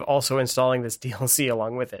mistake of also installing this DLC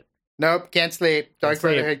along with it. Nope, can't sleep. Dark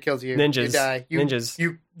Brotherhood kills you. Ninjas. You die.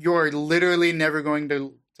 Ninjas. You're literally never going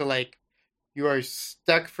to like, you are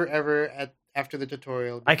stuck forever after the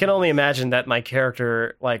tutorial. I can only imagine that my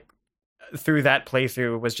character, like, through that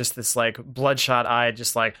playthrough was just this, like, bloodshot eye,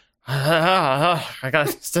 just like, I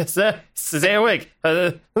gotta stay awake.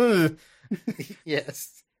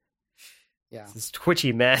 Yes. Yeah. It's this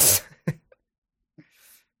twitchy mess.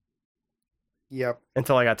 Yep.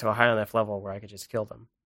 Until I got to a high enough level where I could just kill them.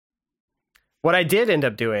 What I did end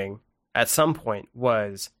up doing at some point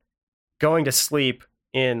was going to sleep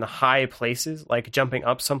in high places, like jumping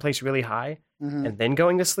up someplace really high and then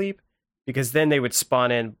going to sleep, because then they would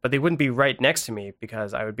spawn in, but they wouldn't be right next to me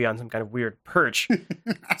because I would be on some kind of weird perch.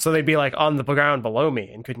 So they'd be like on the ground below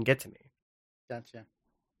me and couldn't get to me. Gotcha.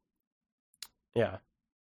 Yeah.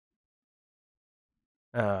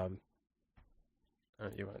 You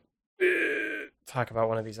want to talk about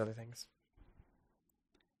one of these other things?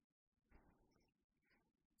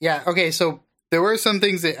 Yeah, okay, so there were some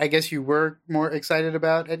things that I guess you were more excited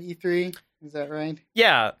about at E3. Is that right?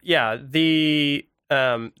 Yeah. The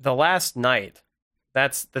last night,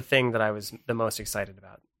 that's the thing that I was the most excited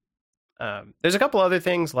about. There's a couple other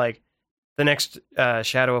things, like the next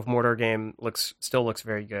Shadow of Mordor game still looks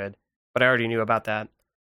very good, but I already knew about that.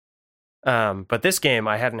 But this game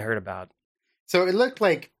I hadn't heard about. So it looked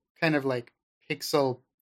like kind of like pixel,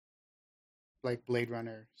 like Blade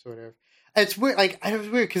Runner sort of. It's weird. Like, it was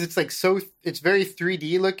weird because it's like it's very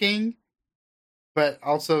 3D looking, but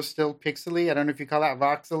also still pixely. I don't know if you call that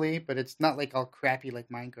voxely, but it's not like all crappy like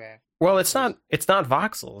Minecraft. Well, it's not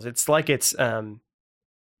voxels. It's like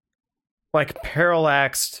like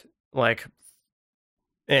parallaxed, like,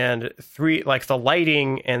 and like the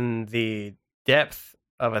lighting and the depth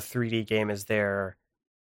of a 3D game is there,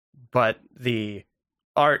 but the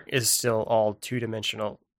art is still all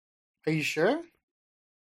 2-dimensional. Are you sure?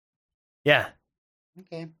 Yeah.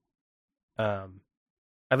 Okay.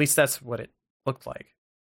 At least that's what it looked like.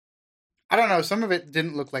 I don't know. Some of it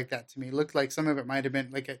didn't look like that to me. It looked like some of it might have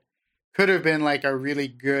been could have been like a really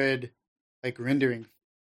good, like rendering,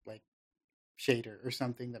 like shader or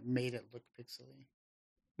something that made it look pixely.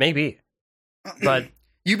 Maybe, but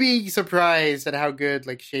you'd be surprised at how good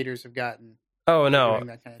like shaders have gotten. Oh no!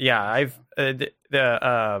 Kind of yeah, I've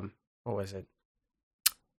what was it?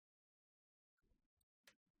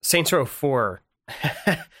 Saints Row 4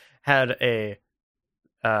 had a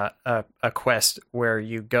quest where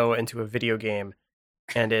you go into a video game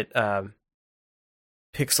and it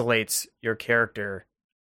pixelates your character,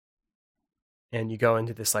 and you go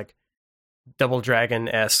into this like Double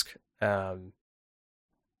Dragon-esque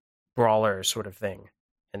brawler sort of thing,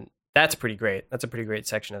 and that's pretty great. That's a pretty great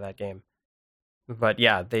section of that game. But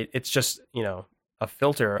yeah, it's just, a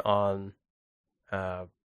filter on the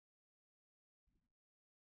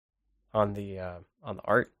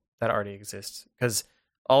art that already exists, because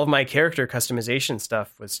all of my character customization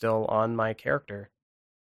stuff was still on my character.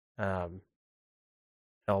 It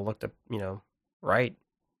all looked up, right.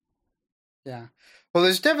 Yeah. Well,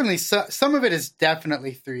 there's definitely some of it is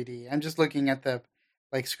definitely 3D. I'm just looking at the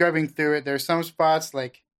scrubbing through it. There's some spots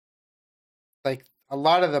like a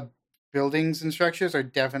lot of the buildings and structures are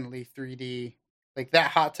definitely 3D. Like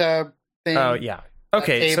that hot tub thing. Oh yeah.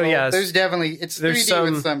 Okay, so yeah, there's definitely it's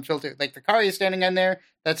 3D with some filter. Like the car you're standing on there,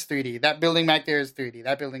 that's 3D. That building back there is 3D.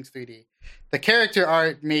 That building's 3D. The character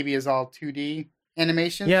art maybe is all 2D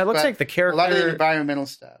animation. Yeah, it looks like the character, a lot of the environmental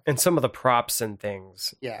stuff, and some of the props and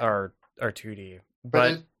things are 2D.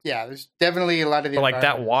 But there's definitely a lot of the like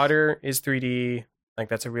that water is 3D. Like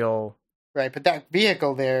that's a real Right, but that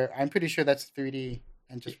vehicle there, I'm pretty sure that's 3D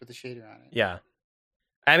and just with the shader on it. Yeah.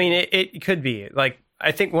 I mean, it could be. Like,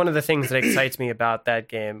 I think one of the things that excites me about that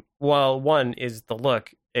game, well, one is the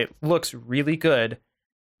look. It looks really good,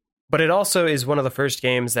 but it also is one of the first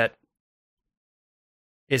games that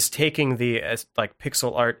is taking the like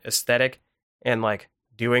pixel art aesthetic and like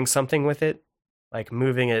doing something with it, like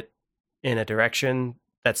moving it in a direction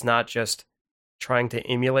that's not just trying to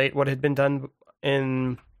emulate what had been done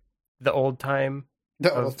in the old time.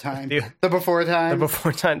 The before time,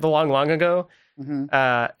 the long ago.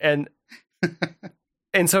 Mm-hmm.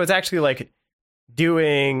 And so it's actually like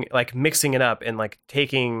doing, like mixing it up and like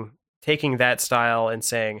taking that style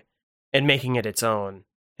and making it its own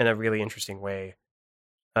in a really interesting way.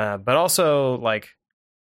 But also like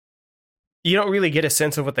you don't really get a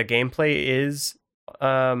sense of what the gameplay is,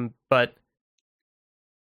 but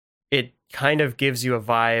it kind of gives you a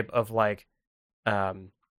vibe of like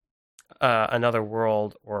another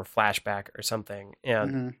world or flashback or something,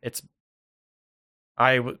 and it's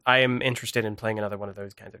I am interested in playing another one of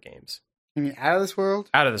those kinds of games. You mean Out of This World?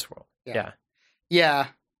 Out of This World. Yeah.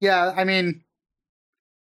 I mean,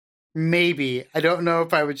 maybe. I don't know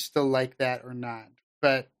if I would still like that or not,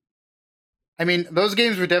 but I mean, those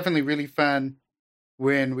games were definitely really fun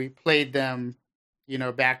when we played them.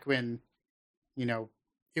 Back when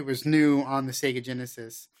it was new on the Sega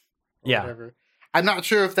Genesis. Or whatever. I'm not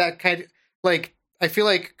sure if that kind of like. I feel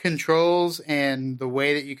like controls and the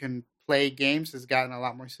way that you can play games has gotten a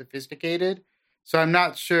lot more sophisticated. So I'm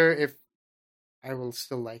not sure if I will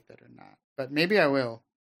still like that or not, but maybe I will.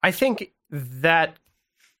 I think that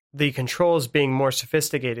the controls being more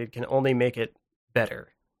sophisticated can only make it better.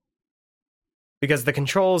 Because the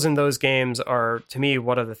controls in those games are, to me,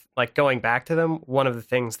 one of the, like going back to them, one of the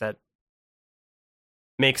things that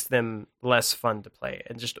makes them less fun to play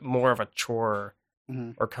and just more of a chore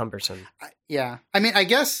or cumbersome. Yeah. I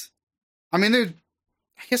guess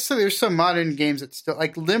so there's some modern games that still,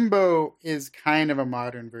 like Limbo is kind of a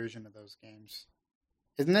modern version of those games,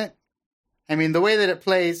 isn't it? I mean, the way that it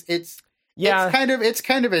plays, it's kind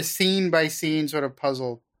of a scene by scene sort of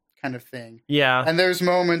puzzle kind of thing. Yeah. And there's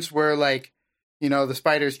moments where like, the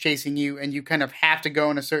spider's chasing you and you kind of have to go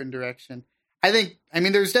in a certain direction.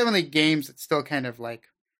 There's definitely games that still kind of like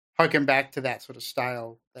harken back to that sort of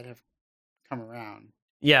style that have come around.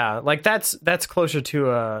 Yeah, like that's closer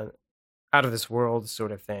to a Out of This World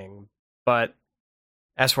sort of thing. But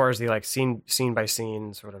as far as the like scene by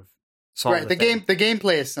scene sort of solve the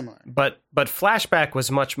gameplay is similar. But Flashback was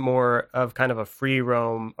much more of kind of a free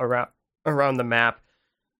roam around the map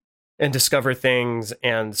and discover things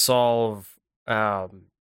and solve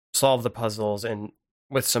the puzzles, and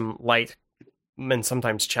with some light and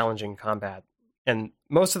sometimes challenging combat. And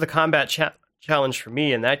most of the combat challenge for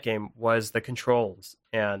me in that game was the controls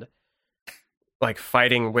and like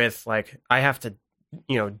fighting with like I have to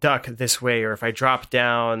duck this way, or if I drop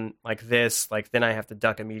down like this, like then I have to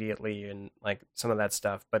duck immediately, and like some of that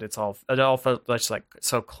stuff. But it all felt just like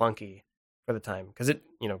so clunky for the time because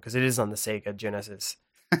it is on the Sega Genesis.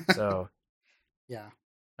 So yeah.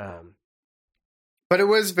 But it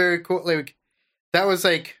was very cool. Like that was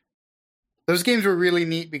like those games were really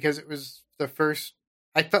neat because it was the first.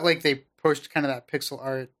 I felt like they pushed kind of that pixel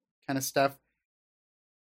art kind of stuff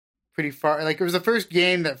pretty far. Like it was the first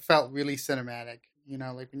game that felt really cinematic.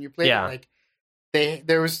 Like when you played it, like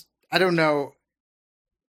there was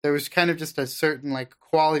kind of just a certain like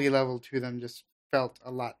quality level to them. Just felt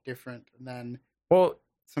a lot different than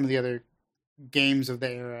some of the other games of the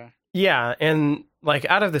era. Yeah, and like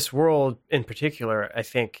Out of This World in particular, I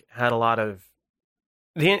think had a lot of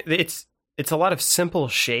it's a lot of simple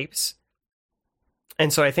shapes,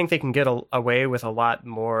 and so I think they can get away with a lot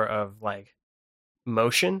more of like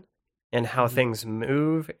motion and how things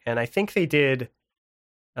move. And I think they did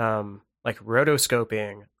like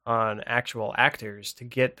rotoscoping on actual actors to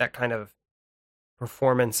get that kind of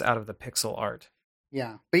performance out of the pixel art.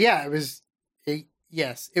 Yeah, but yeah, it was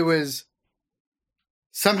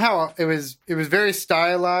somehow it was very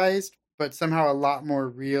stylized, but somehow a lot more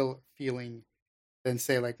real feeling than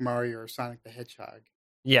say like Mario or Sonic the Hedgehog.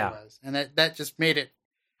 Yeah. And that just made it,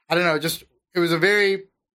 I don't know, it was a very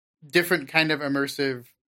different kind of immersive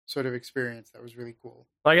sort of experience that was really cool.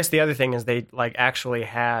 Well, I guess the other thing is they like actually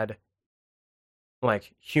had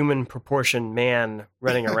like human proportion man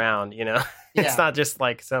running around, It's not just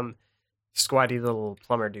like some squatty little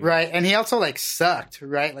plumber dude. Right. And he also like sucked,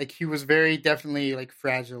 right? Like he was very definitely like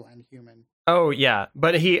fragile and human. Oh yeah.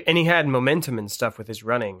 But he had momentum and stuff with his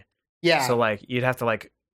running. Yeah. So like you'd have to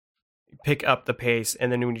like pick up the pace,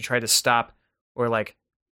 and then when you try to stop or like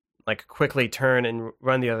quickly turn and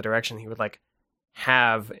run the other direction, he would like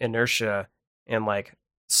have inertia and like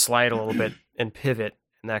slide a little bit and pivot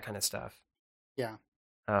and that kind of stuff. Yeah.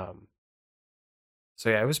 So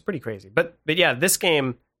yeah, it was pretty crazy. But yeah, this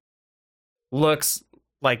game looks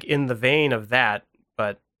like in the vein of that,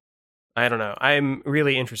 but I don't know. I'm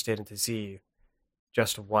really interested to see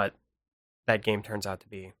just what that game turns out to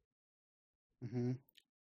be. Mm-hmm.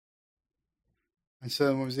 And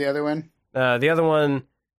so what was the other one? The other one,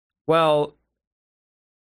 well,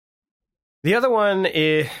 the other one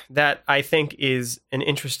that I think is an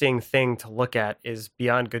interesting thing to look at is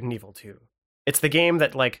Beyond Good and Evil 2. It's the game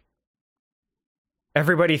that like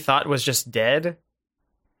everybody thought was just dead.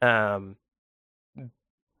 But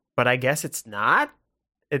I guess it's not.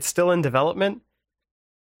 It's still in development.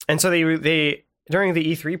 And so they during the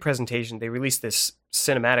E3 presentation, they released this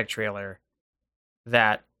cinematic trailer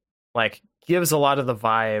that like gives a lot of the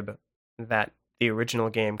vibe that the original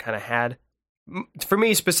game kind of had. For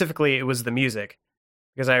me specifically, it was the music,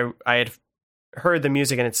 because I had heard the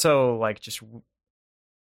music and it's so like just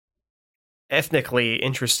ethnically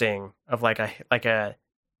interesting, of like a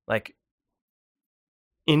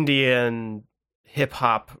Indian hip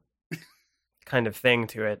hop kind of thing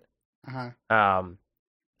to it. Uh-huh.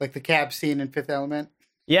 Like the cab scene in Fifth Element.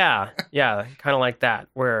 Yeah, kind of like that.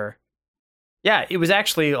 Where, yeah, it was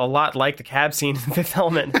actually a lot like the cab scene in Fifth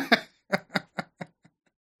Element.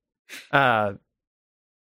 That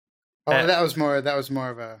was more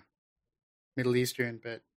of a Middle Eastern,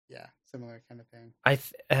 but yeah, similar kind of thing.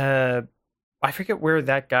 I forget where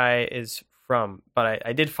that guy is from, but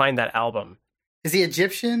I did find that album. Is he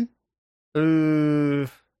Egyptian? I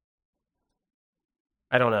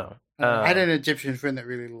don't know. I had an Egyptian friend that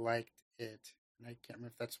really liked it, and I can't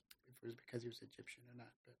remember if it was because he was Egyptian or not.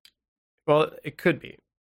 But well, it could be.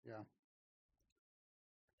 Yeah.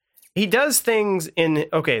 He does things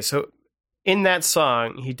so in that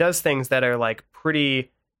song, he does things that are like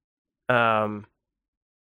pretty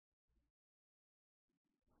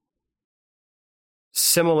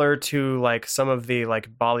similar to like some of the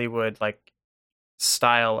like Bollywood like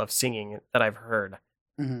style of singing that I've heard.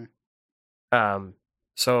 Mm-hmm.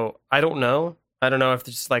 So I don't know if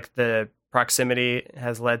just like the proximity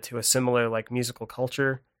has led to a similar like musical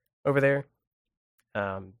culture over there.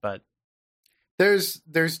 But there's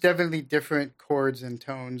definitely different chords and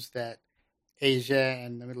tones that Asia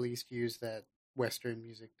and the Middle East use that Western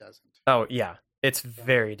music doesn't. Oh yeah, it's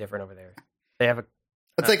very different over there. They have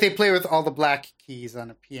it's like they play with all the black keys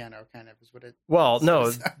on a piano, kind of is what it. Well,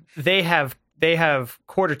 no, they have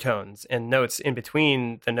quarter tones and notes in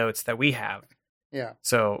between the notes that we have. Yeah.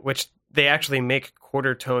 So, which they actually make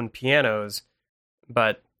quarter tone pianos,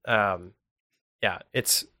 but yeah,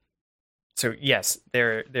 it's so yes,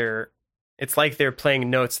 they're it's like they're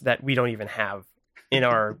playing notes that we don't even have in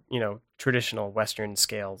our traditional Western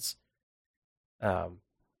scales.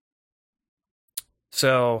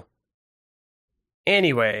 So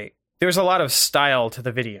anyway, there's a lot of style to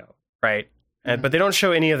the video, right? Mm-hmm. But they don't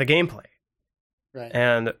show any of the gameplay. Right.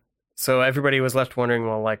 And so everybody was left wondering,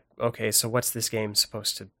 well, like, okay, so what's this game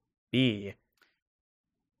supposed to be?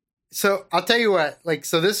 So I'll tell you what, like,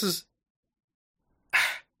 so this is,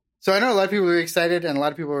 so I know a lot of people were excited and a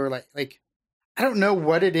lot of people were like, I don't know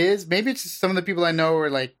what it is. Maybe it's just some of the people I know are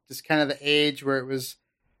like just kind of the age where it was,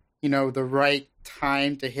 the right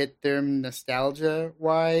time to hit them nostalgia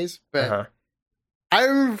wise. But I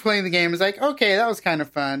remember playing the game. It was like, okay, that was kind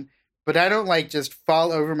of fun. But I don't like just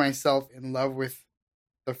fall over myself in love with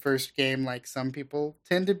the first game like some people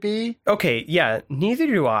tend to be. Okay, yeah, neither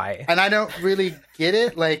do I. And I don't really get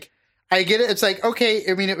it. Like, I get it. It's like, okay,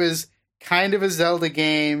 I mean, it was kind of a Zelda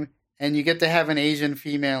game, and you get to have an Asian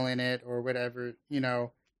female in it or whatever,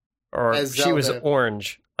 Or she was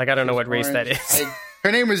orange. Like, I don't know what race that is.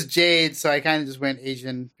 Her name was Jade, so I kind of just went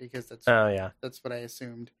Asian because that's what I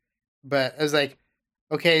assumed. But I was like,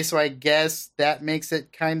 okay, so I guess that makes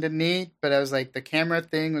it kind of neat. But I was like, the camera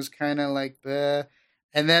thing was kind of like the...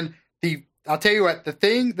 And then I'll tell you what,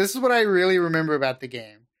 this is what I really remember about the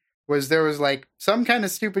game, was there was like some kind of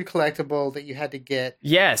stupid collectible that you had to get.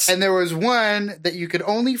 Yes. And there was one that you could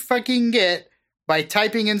only fucking get by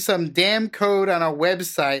typing in some damn code on a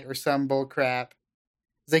website or some bull crap.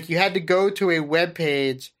 It's like you had to go to a web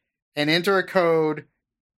page and enter a code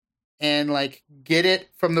and like get it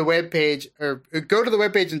from the web page, or go to the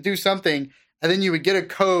web page and do something, and then you would get a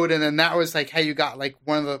code, and then that was like how you got like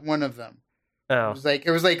one of them. Oh. It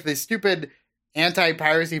was like the stupid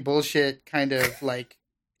anti-piracy bullshit kind of like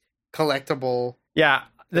collectible. Yeah,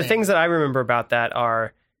 the things that I remember about that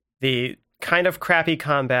are the kind of crappy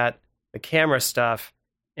combat, the camera stuff,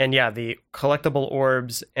 and yeah, the collectible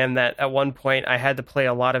orbs, and that at one point I had to play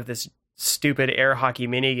a lot of this stupid air hockey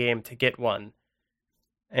minigame to get one.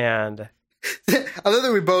 And I love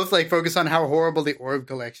that we both like focus on how horrible the orb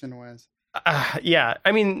collection was. Yeah,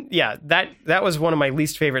 I mean, yeah, that was one of my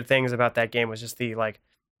least favorite things about that game was just the like.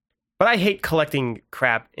 But I hate collecting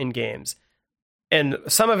crap in games, and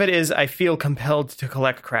some of it is I feel compelled to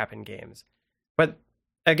collect crap in games. But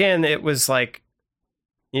again, it was like,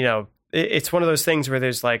 you know, it's one of those things where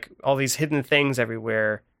there's like all these hidden things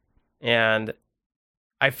everywhere, and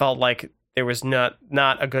I felt like there was not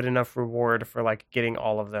a good enough reward for like getting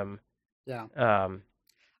all of them. Yeah. I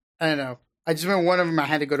don't know. I just remember one of them I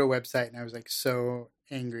had to go to a website and I was like so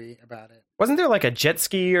angry about it. Wasn't there like a jet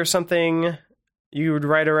ski or something you would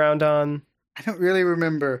ride around on? I don't really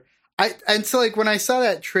remember. And so like when I saw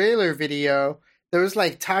that trailer video, there was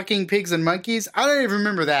like talking pigs and monkeys. I don't even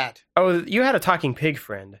remember that. Oh, you had a talking pig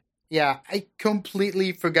friend. Yeah, I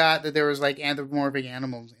completely forgot that there was like anthropomorphic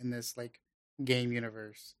animals in this like game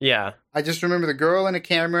universe. Yeah. I just remember the girl and a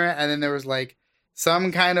camera, and then there was like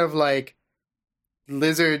some kind of like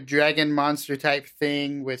lizard dragon monster type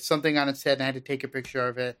thing with something on its head, and I had to take a picture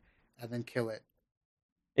of it and then kill it.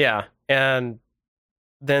 Yeah, and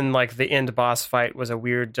then like the end boss fight was a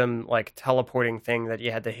weird like teleporting thing that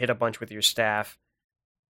you had to hit a bunch with your staff.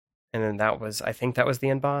 And then I think that was the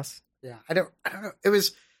end boss. Yeah, I don't know. It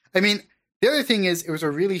was, I mean, the other thing is it was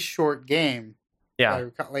a really short game. Yeah.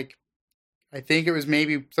 I think it was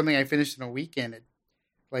maybe something I finished in a weekend. It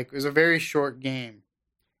was a very short game.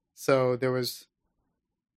 So I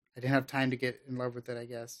didn't have time to get in love with it, I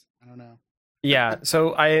guess. I don't know. Yeah,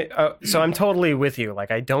 so I'm totally with you.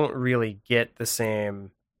 Like, I don't really get the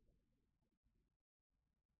same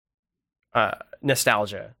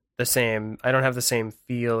nostalgia. I don't have the same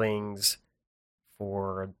feelings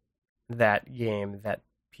for that game that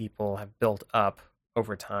people have built up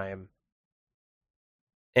over time.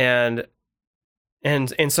 And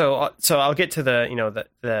so I'll get to the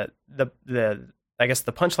I guess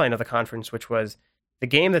the punchline of the conference, which was the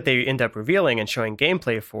game that they end up revealing and showing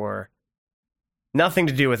gameplay for. Nothing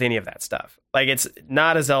to do with any of that stuff. Like, it's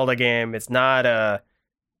not a Zelda game. It's not a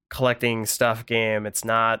collecting stuff game.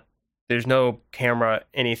 There's no camera,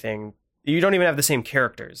 anything. You don't even have the same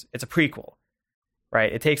characters. It's a prequel,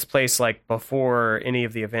 right? It takes place like before any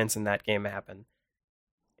of the events in that game happen.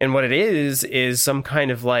 And what it is some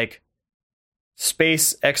kind of like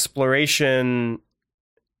space exploration,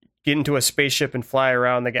 get into a spaceship and fly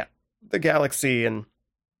around the galaxy.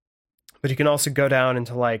 But you can also go down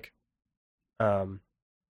into like,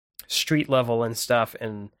 street level and stuff,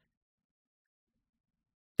 and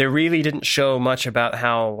they really didn't show much about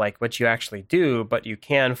how like what you actually do, but you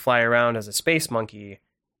can fly around as a space monkey,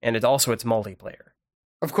 and it's multiplayer,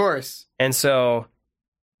 of course. And so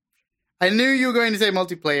I knew you were going to say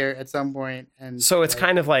multiplayer at some point, and so it's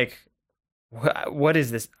kind of like, what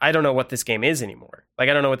is this? I don't know what this game is anymore. Like,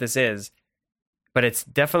 I don't know what this is, but it's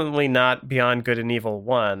definitely not Beyond Good and Evil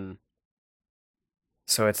 1.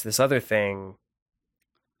 So it's this other thing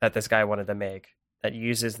that this guy wanted to make that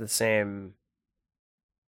uses the same,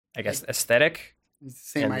 I guess, aesthetic.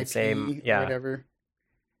 It's the same IP, or whatever.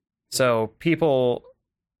 So people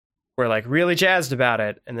were like really jazzed about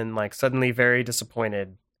it, and then like suddenly very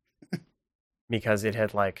disappointed because it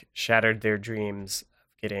had like shattered their dreams of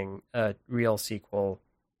getting a real sequel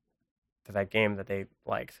to that game that they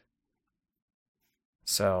liked.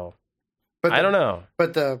 So I don't know.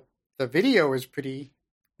 But the video was pretty.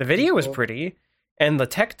 The video was pretty, and the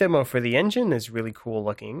tech demo for the engine is really cool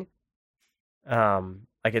looking.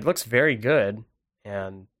 Like, it looks very good,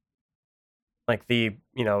 and like the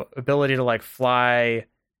ability to like fly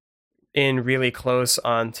in really close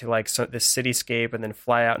onto like this cityscape and then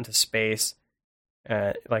fly out into space,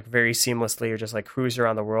 like very seamlessly, or just like cruise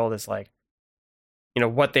around the world is like,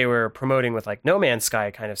 what they were promoting with like No Man's Sky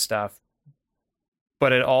kind of stuff.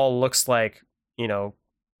 But it all looks like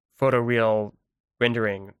photoreal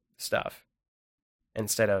rendering stuff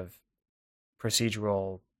instead of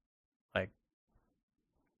procedural like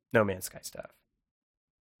No Man's Sky stuff.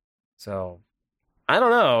 So I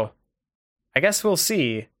don't know. I guess we'll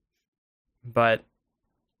see. But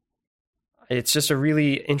it's just a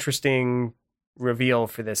really interesting reveal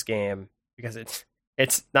for this game because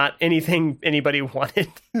it's not anything anybody wanted.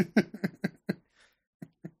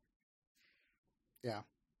 Yeah.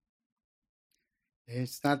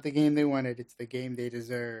 It's not the game they wanted, it's the game they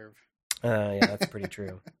deserve. Yeah, that's pretty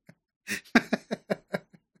true.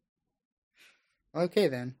 Okay,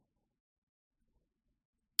 then.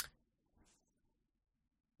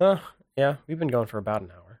 Yeah, we've been going for about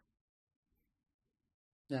an hour.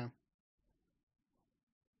 Yeah.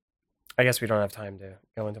 I guess we don't have time to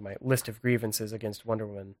go into my list of grievances against Wonder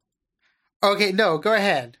Woman. Okay, no, go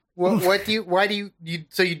ahead. What do you? Why do you?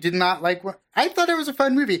 So you did not like what? I thought it was a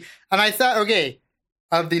fun movie, and I thought, okay,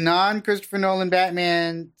 of the non-Christopher Nolan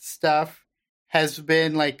Batman stuff, has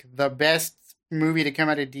been like the best movie to come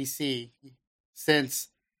out of DC since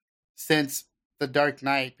The Dark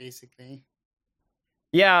Knight, basically.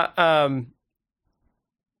 Yeah,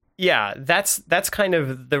 yeah, that's kind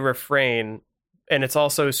of the refrain, and it's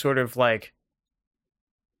also sort of like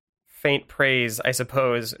faint praise, I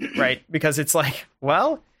suppose, right? Because it's like,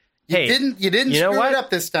 well, hey, you didn't screw it up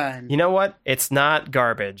this time. You know what? It's not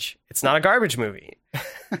garbage. It's not a garbage movie.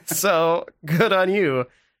 So good on you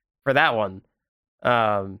for that one.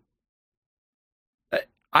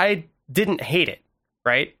 I didn't hate it,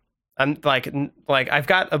 right? I'm like I've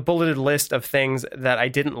got a bulleted list of things that I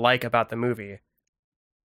didn't like about the movie,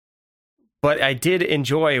 but I did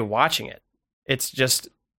enjoy watching it. It's just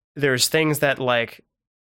there's things that like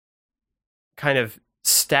kind of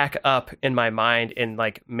stack up in my mind and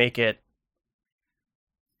like make it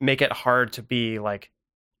hard to be like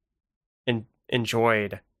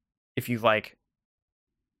enjoyed if you like.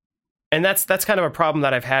 And that's kind of a problem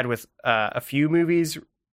that I've had with a few movies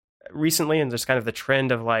recently, and there's kind of the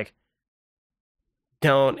trend of like,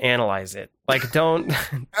 don't analyze it. Like, don't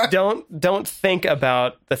think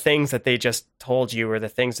about the things that they just told you or the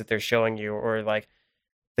things that they're showing you, or like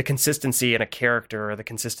the consistency in a character or the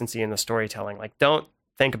consistency in the storytelling. Like, don't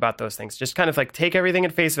think about those things. Just kind of like take everything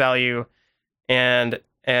at face value and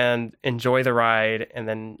enjoy the ride, and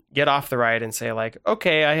then get off the ride and say like,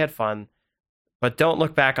 okay, I had fun, but don't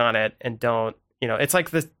look back on it, and don't, it's like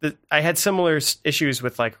I had similar issues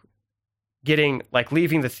with like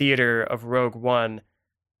leaving the theater of Rogue One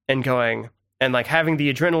and going and like having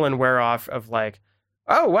the adrenaline wear off of like,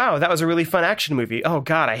 oh wow, that was a really fun action movie. Oh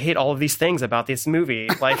god, I hate all of these things about this movie.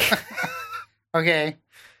 Like, okay.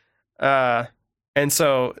 And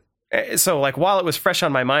so like while it was fresh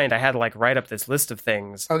on my mind, I had to like write up this list of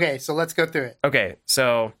things. Okay, so let's go through it. Okay,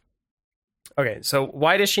 so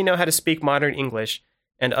why does she know how to speak modern English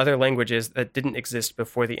and other languages that didn't exist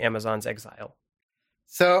before the Amazons' exile?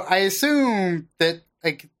 So I assume that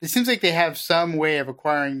like it seems like they have some way of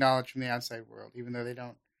acquiring knowledge from the outside world, even though they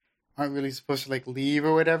aren't really supposed to like leave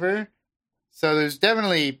or whatever. So there's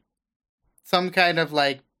definitely some kind of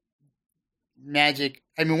like magic.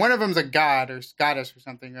 I mean, one of them's a god or goddess or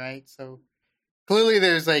something, right? So clearly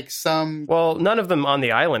there's like some. Well, none of them on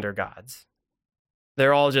the island are gods.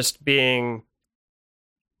 They're all just kind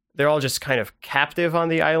of captive on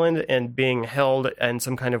the island and being held in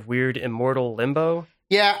some kind of weird immortal limbo.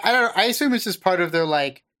 Yeah, I don't know. I assume it's just part of their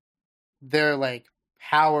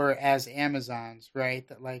power as Amazons, right?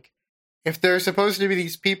 That like if they're supposed to be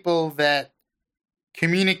these people that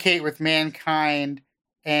communicate with mankind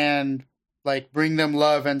and like bring them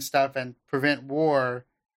love and stuff and prevent war,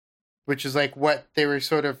 which is like what they were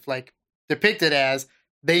sort of like depicted as,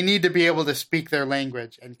 they need to be able to speak their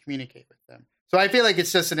language and communicate with them. So I feel like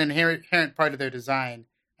it's just an inherent part of their design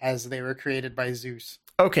as they were created by Zeus.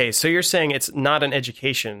 Okay, so you're saying it's not an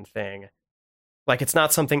education thing. Like, it's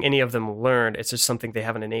not something any of them learned. It's just something they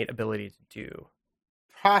have an innate ability to do.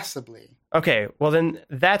 Possibly. Okay, well then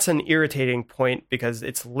that's an irritating point because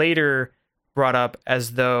it's later brought up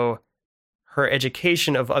as though her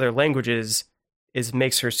education of other languages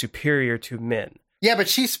makes her superior to men. Yeah, but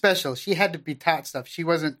she's special. She had to be taught stuff. She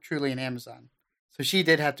wasn't truly an Amazon. So she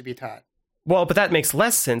did have to be taught. Well, but that makes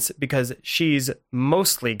less sense because she's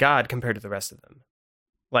mostly God compared to the rest of them.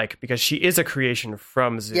 Like, because she is a creation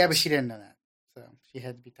from Zeus. Yeah, but she didn't know that. So she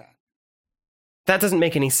had to be taught. That doesn't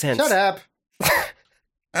make any sense. Shut up.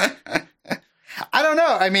 I don't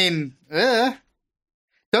know. I mean,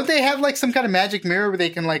 don't they have like some kind of magic mirror where they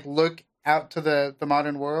can like look out to the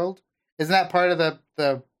modern world? Isn't that part of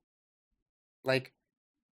the like,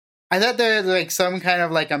 I thought there's like some kind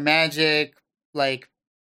of like a magic like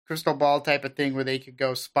crystal ball type of thing where they could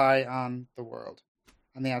go spy on the world,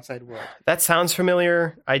 on the outside world. That sounds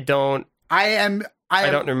familiar. I don't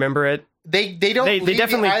remember it. They don't leave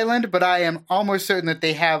definitely the island, but I am almost certain that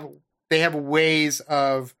they have ways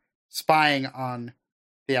of spying on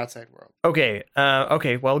the outside world. Okay.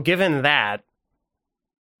 Okay. Well, given that,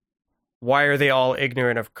 why are they all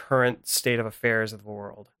ignorant of current state of affairs of the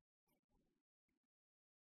world?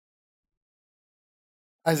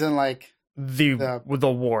 As in, like the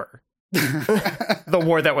war, the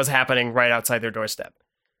war that was happening right outside their doorstep.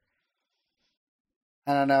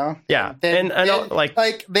 I don't know. Yeah, they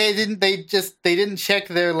didn't check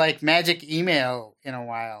their like magic email in a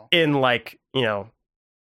while. In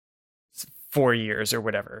 4 years or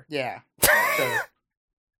whatever. Yeah, so,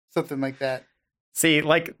 something like that. See,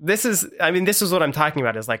 like this is what I'm talking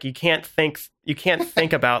about is like you can't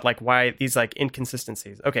think about like why these like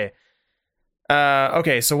inconsistencies. Okay.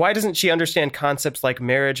 Okay, so why doesn't she understand concepts like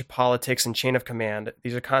marriage, politics, and chain of command?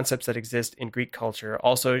 These are concepts that exist in Greek culture.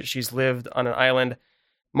 Also, she's lived on an island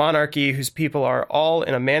monarchy whose people are all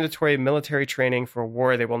in a mandatory military training for a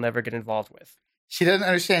war they will never get involved with. She doesn't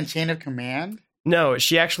understand chain of command? No,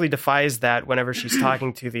 she actually defies that whenever she's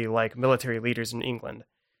talking to the like military leaders in England.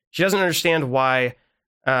 She doesn't understand why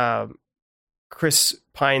Chris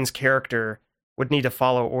Pine's character would need to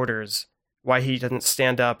follow orders, why he doesn't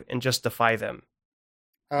stand up and just defy them.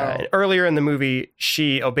 Earlier in the movie,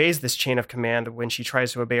 she obeys this chain of command when she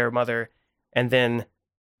tries to obey her mother and then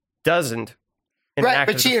doesn't. Right,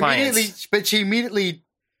 but she immediately.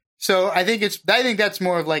 So I think that's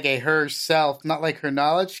more of like a herself, not like her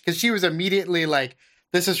knowledge, because she was immediately like,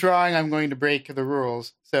 "This is wrong. I'm going to break the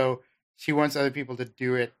rules." So she wants other people to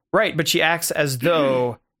do it. Right, but she acts as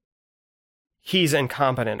though he's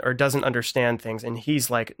incompetent or doesn't understand things, and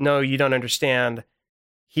he's like, "No, you don't understand.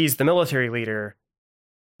 He's the military leader.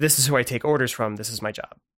 This is who I take orders from. This is my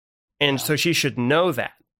job." And so she should know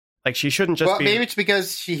that. Like, she shouldn't just be... maybe it's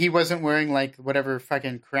because he wasn't wearing, like, whatever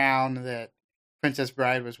fucking crown that Princess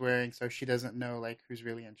Bride was wearing, so she doesn't know, like, who's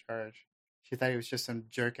really in charge. She thought he was just some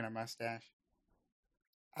jerk in a mustache.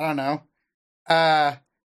 I don't know.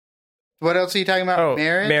 What else are you talking about? Oh,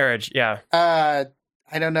 marriage, yeah. I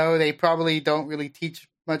don't know. They probably don't really teach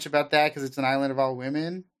much about that because it's an island of all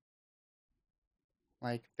women.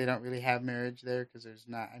 Like, they don't really have marriage there because there's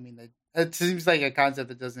not... I mean, it seems like a concept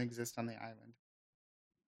that doesn't exist on the island.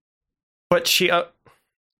 But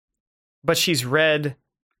she's read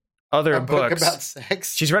other books about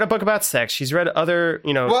sex. She's read a book about sex. She's read other,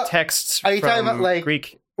 texts. Are you from talking about like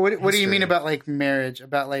Greek? What do you mean about like marriage?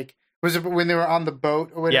 About like, was it when they were on the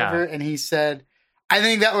boat or whatever? Yeah. And he said, I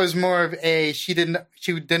think that was more of she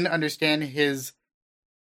didn't understand his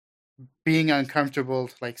being uncomfortable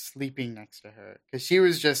to like sleeping next to her, because she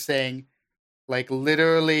was just saying, like,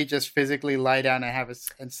 literally just physically lie down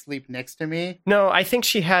and sleep next to me. No, I think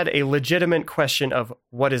she had a legitimate question of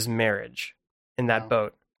what is marriage in that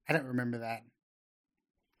boat. I don't remember that.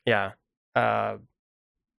 Yeah.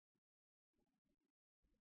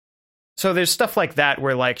 So there's stuff like that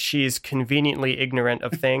where, like, she's conveniently ignorant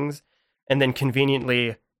of things and then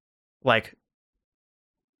conveniently, like,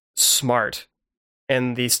 smart.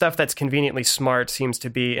 And the stuff that's conveniently smart seems to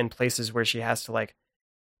be in places where she has to, like,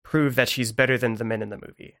 prove that she's better than the men in the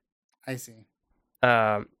movie. I see.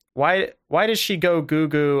 Why does she go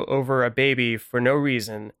goo-goo over a baby for no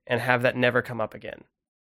reason and have that never come up again?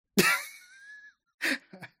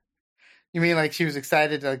 You mean like she was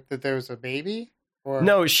excited that there was a baby? Or...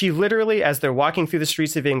 No, she literally, as they're walking through the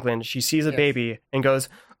streets of England, she sees a baby and goes,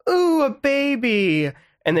 "Ooh, a baby!"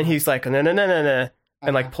 And then he's like, "No, no, no, no, no,"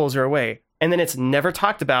 and like pulls her away. And then it's never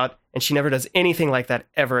talked about, and she never does anything like that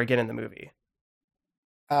ever again in the movie.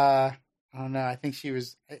 I don't know. I think she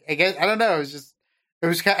was. I guess I don't know.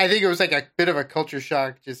 I think it was like a bit of a culture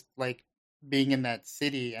shock, just like being in that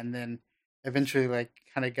city, and then eventually like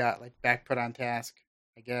kind of got like back put on task.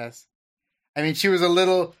 I guess. I mean, she was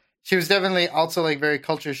definitely also like very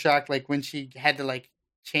culture shocked, like when she had to like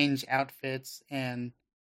change outfits and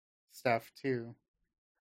stuff too.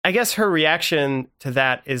 I guess her reaction to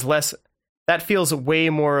that is less. That feels way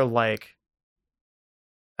more like.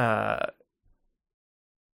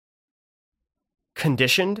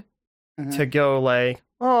 Conditioned to go like,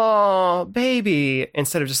 "Oh, baby,"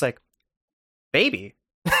 instead of just like, "Baby."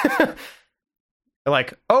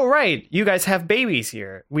 Like, "Oh, right, you guys have babies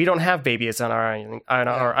here. We don't have babies on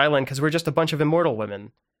our island because we're just a bunch of immortal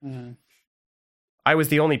women." Mm-hmm. I was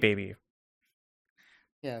the only baby.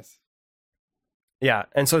 Yes. Yeah,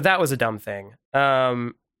 and so that was a dumb thing.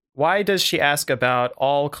 Why does she ask about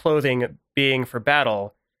all clothing being for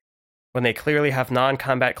battle when they clearly have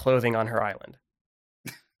non-combat clothing on her island?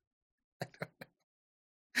 I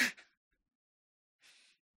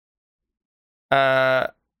don't know.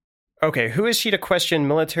 Okay, who is she to question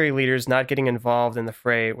military leaders not getting involved in the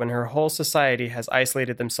fray when her whole society has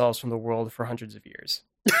isolated themselves from the world for hundreds of years?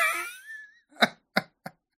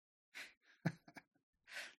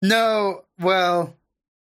 No, well,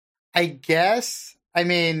 I guess. I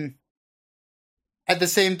mean, at the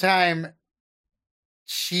same time,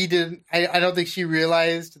 she didn't. I don't think she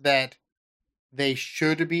realized that they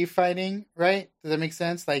should be fighting, right? Does that make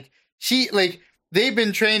sense? Like, they've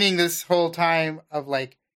been training this whole time of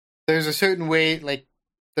like, there's a certain way, like,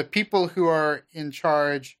 the people who are in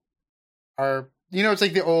charge are, it's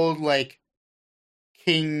like the old, like,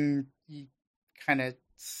 king kind of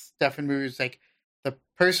stuff in movies. Like, the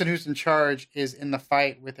person who's in charge is in the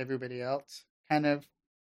fight with everybody else, kind of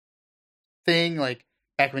thing, like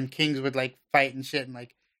back when kings would like fight and shit, and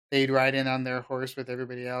like they'd ride in on their horse with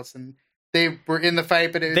everybody else, and they were in the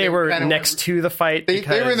fight, but they were next to the fight. They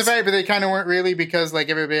were in the fight, but they kind of weren't really, because like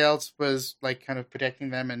everybody else was like kind of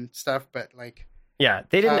protecting them and stuff. But like, yeah,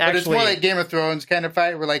 they didn't actually. But it's more like Game of Thrones kind of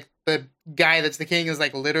fight, where like the guy that's the king is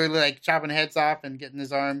like literally like chopping heads off and getting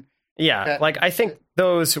his arm. Yeah, like I think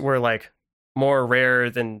those were like more rare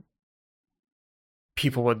than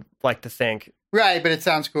people would like to think. Right, but it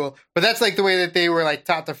sounds cool. But that's like the way that they were like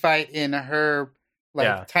taught to fight in her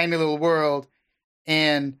like tiny little world.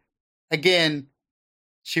 And again,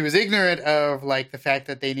 she was ignorant of like the fact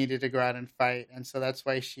that they needed to go out and fight, and so that's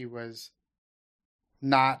why she was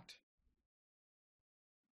not.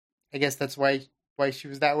 I guess that's why she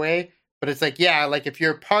was that way. But it's like, yeah, like if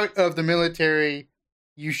you're part of the military,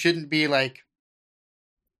 you shouldn't be like,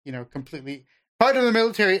 you know, completely part of the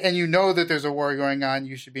military, and you know that there's a war going on.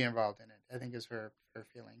 You should be involved in it, I think, is her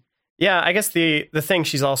feeling. Yeah, I guess the thing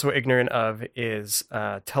she's also ignorant of is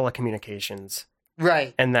telecommunications.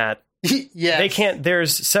 Right. And that they can't,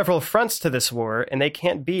 there's several fronts to this war, and they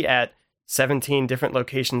can't be at 17 different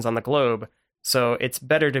locations on the globe. So it's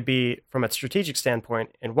better to be, from a strategic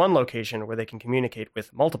standpoint, in one location where they can communicate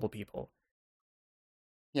with multiple people.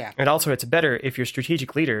 Yeah. And also it's better if your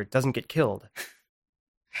strategic leader doesn't get killed.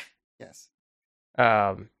 Yes.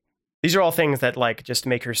 These are all things that like just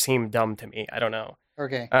make her seem dumb to me. I don't know.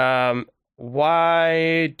 Okay.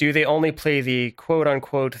 Why do they only play the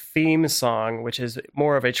quote-unquote theme song, which is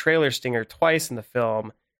more of a trailer stinger, twice in the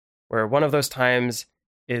film, where one of those times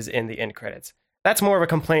is in the end credits? That's more of a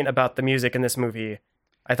complaint about the music in this movie.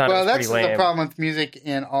 I thought it was pretty lame. Well, that's the problem with music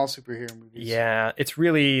in all superhero movies. Yeah, it's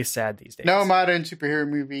really sad these days. No modern superhero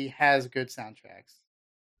movie has good soundtracks.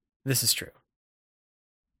 This is true.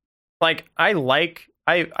 Like, I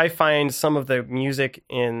find some of the music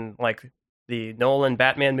in, like, the Nolan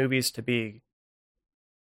Batman movies to be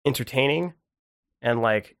entertaining and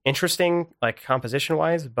like interesting, like composition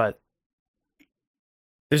wise, but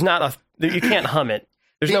there's not you can't hum it.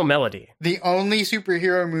 There's no melody. The only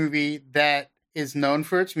superhero movie that is known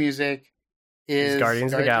for its music is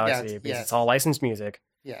Guardians of the Galaxy, because it's all licensed music.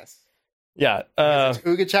 Yes. Yeah. It's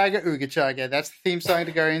Ooga Chaga, Ooga Chaga. That's the theme song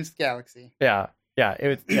to Guardians of the Galaxy. Yeah. Yeah. It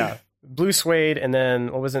was, yeah. Blue Suede, and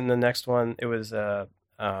then what was it in the next one? It was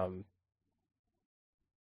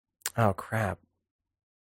oh crap.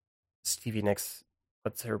 Stevie Nicks.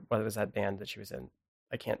 What was that band that she was in?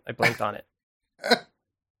 I blanked on it.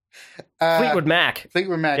 Fleetwood Mac.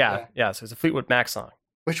 Fleetwood Mac. Yeah. So it's a Fleetwood Mac song.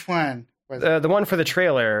 Which one was it? The one for the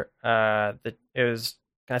trailer. That it was.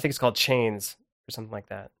 I think it's called Chains or something like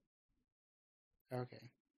that. Okay.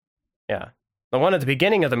 Yeah, the one at the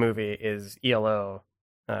beginning of the movie is ELO,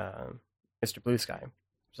 Mr. Blue Sky,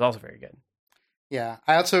 which is also very good. Yeah,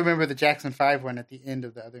 I also remember the Jackson 5 one at the end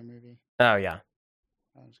of the other movie. Oh yeah,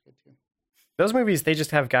 that was good too. Those movies, they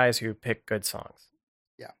just have guys who pick good songs.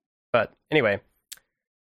 Yeah. But anyway.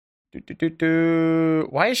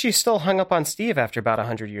 Why is she still hung up on Steve after about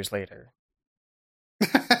 100 years later?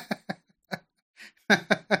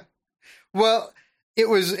 Well, it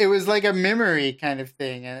was like a memory kind of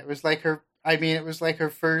thing, and it was like her. I mean, it was like her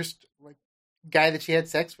first like guy that she had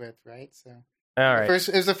sex with, right? So, all right, it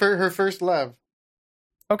was her first love.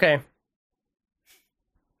 Okay,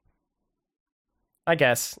 I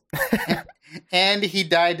guess. And he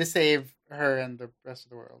died to save her and the rest of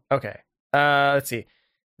the world. Okay, let's see.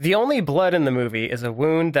 The only blood in the movie is a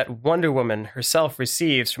wound that Wonder Woman herself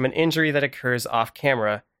receives from an injury that occurs off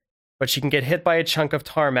camera, but she can get hit by a chunk of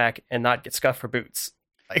tarmac and not get scuffed for boots.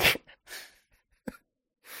 Like,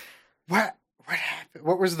 what happened?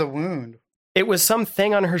 What was the wound? It was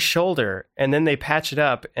something on her shoulder, and then they patch it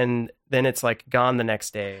up, and then it's like gone the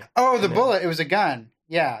next day. Oh, the bullet! It was a gun.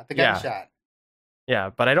 Yeah, the gunshot.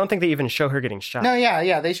 Yeah, but I don't think they even show her getting shot. No,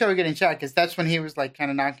 yeah, they show her getting shot because that's when he was like kind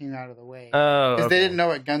of knocking her out of the way. Oh, because they didn't know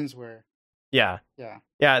what guns were. Yeah.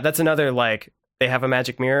 That's another like they have a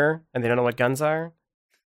magic mirror and they don't know what guns are.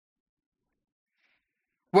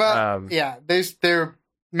 Well, yeah, they're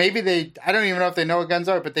maybe they. I don't even know if they know what guns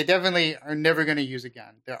are, but they definitely are never going to use a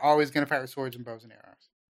gun. They're always going to fight with swords and bows and arrows.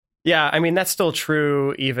 Yeah, I mean that's still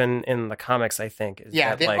true even in the comics. I think.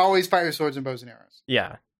 They always fight with swords and bows and arrows.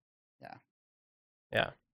 Yeah.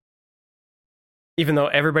 Even though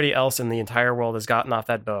everybody else in the entire world has gotten off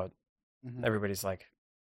that boat, everybody's like,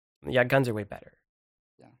 yeah, guns are way better.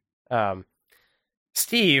 Yeah.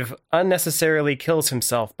 Steve unnecessarily kills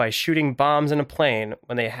himself by shooting bombs in a plane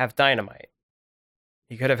when they have dynamite.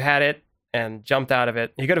 He could have had it and jumped out of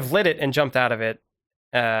it. He could have lit it and jumped out of it.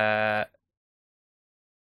 And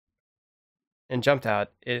jumped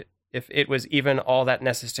out if it was even all that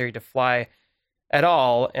necessary to fly at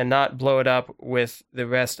all and not blow it up with the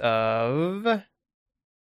rest of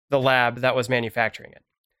the lab that was manufacturing it.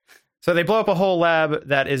 So they blow up a whole lab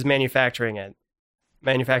that is manufacturing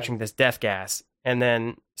this death gas, and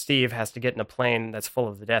then Steve has to get in a plane that's full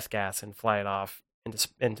of the death gas and fly it off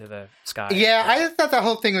into the sky. Yeah, I thought the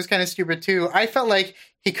whole thing was kind of stupid too. I felt like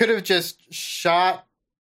he could have just shot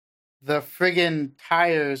the friggin'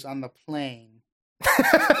 tires on the plane.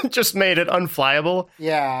 Just made it unflyable.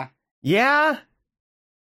 Yeah. Yeah.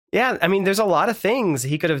 Yeah, I mean, there's a lot of things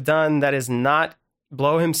he could have done that is not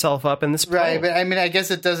blow himself up in this plane. Right, but I mean, I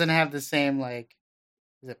guess it doesn't have the same, like,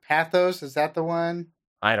 is it pathos? Is that the one?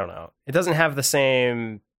 I don't know. It doesn't have the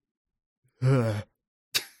same...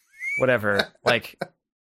 whatever. Like,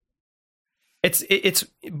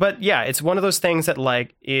 but yeah, it's one of those things that,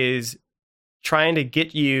 like, is trying to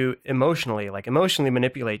get you emotionally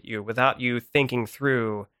manipulate you without you thinking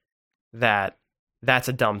through that that's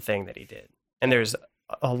a dumb thing that he did. And there's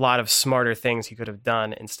a lot of smarter things he could have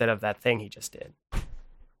done instead of that thing he just did.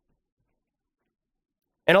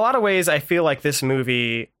 In a lot of ways, I feel like this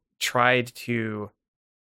movie tried to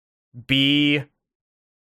be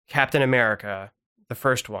Captain America, the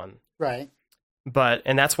first one. Right.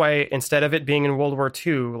 And that's why instead of it being in World War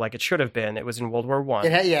II, like it should have been, it was in World War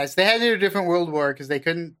I. Yes, they had to do a different World War because they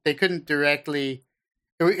couldn't directly.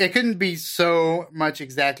 It couldn't be so much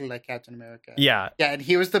exactly like Captain America. Yeah. Yeah, and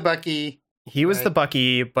he was the Bucky. He was the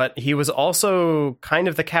Bucky, but he was also kind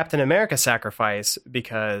of the Captain America sacrifice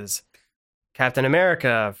because Captain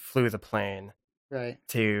America flew the plane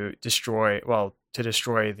to destroy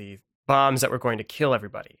the bombs that were going to kill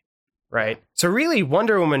everybody. Right. So really,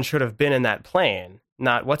 Wonder Woman should have been in that plane,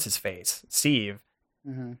 not what's his face, Steve.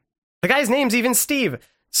 Mm-hmm. The guy's name's even Steve.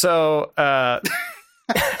 So, but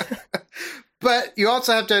you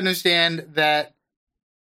also have to understand that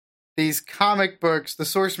these comic books, the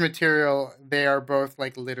source material, they are both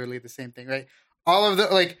like literally the same thing, right? All of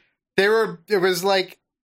the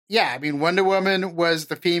I mean, Wonder Woman was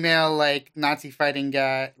the female like Nazi fighting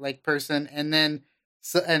guy, like person, and then.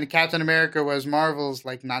 And Captain America was Marvel's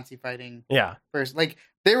like Nazi fighting person. Like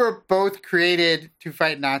they were both created to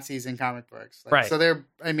fight Nazis in comic books. Like, right. So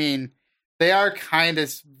they are kind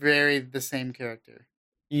of very the same character.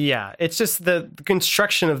 Yeah. It's just the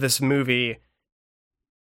construction of this movie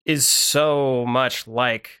is so much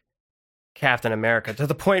like Captain America to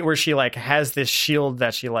the point where she like has this shield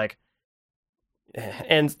that she like,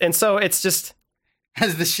 and so it's just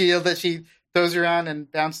has the shield that she throws around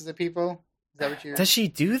and bounces at people. Does she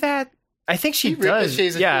do that? I think she does.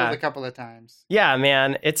 Ricochets a couple of times. Yeah,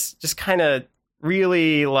 man. It's just kind of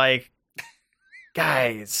really like,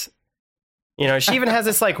 guys. You know, she even has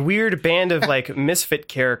this like weird band of like misfit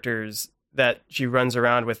characters that she runs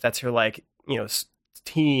around with. That's her like, you know,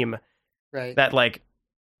 team. Right. That like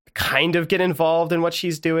kind of get involved in what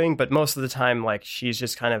she's doing. But most of the time, like she's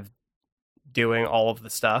just kind of doing all of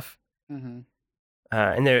the stuff. Mm-hmm.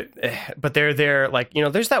 And they're there, like, you know,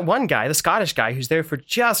 there's that one guy, the Scottish guy, who's there for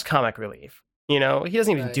just comic relief. You know, he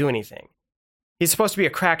doesn't even do anything. He's supposed to be a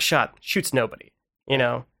crack shot, shoots nobody. You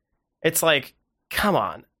know, it's like, come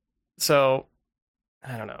on. So,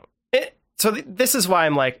 I don't know. This is why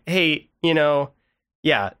I'm like, hey, you know,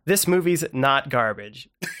 yeah, this movie's not garbage.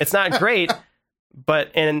 It's not great,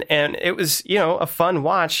 but and it was, you know, a fun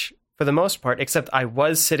watch for the most part. Except I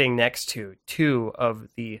was sitting next to two of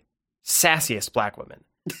the sassiest black women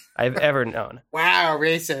I've ever known. Wow,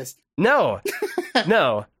 racist. No.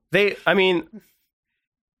 They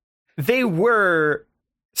were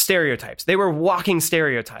stereotypes. They were walking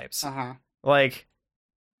stereotypes. Uh-huh. Like,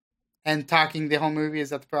 and talking the whole movie, is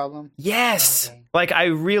that the problem? Yes. Okay. Like I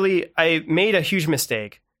made a huge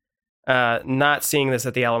mistake not seeing this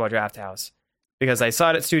at the Alamo Drafthouse because I saw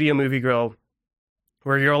it at Studio Movie Grill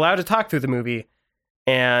where you're allowed to talk through the movie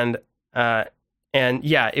and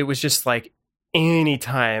yeah, it was just like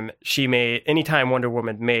anytime Wonder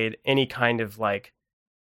Woman made any kind of like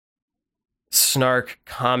snark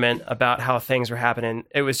comment about how things were happening,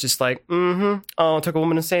 it was just like, oh, it took a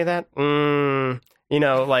woman to say that? You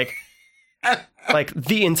know, like like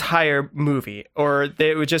the entire movie. Or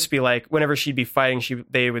they would just be like, whenever she'd be fighting,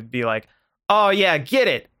 they would be like, oh yeah, get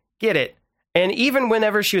it. And even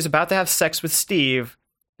whenever she was about to have sex with Steve,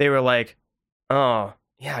 they were like, oh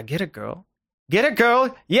yeah, get it, girl. Get it,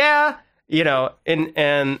 girl. Yeah. You know, and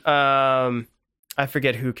I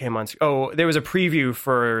forget who came on. Oh, there was a preview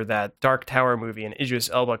for that Dark Tower movie and Idris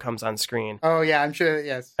Elba comes on screen. Oh yeah, I'm sure.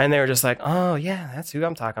 Yes. And they were just like, oh yeah, that's who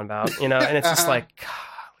I'm talking about. You know, and it's just like,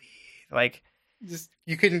 golly, like Just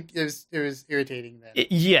you couldn't. It was irritating then.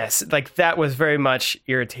 Yes, like that was very much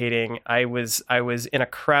irritating. I was in a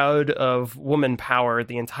crowd of woman power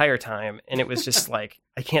the entire time, and it was just like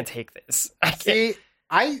I can't take this. See,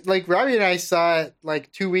 Robbie and I saw it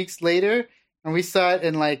like 2 weeks later, and we saw it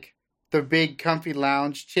in like the big comfy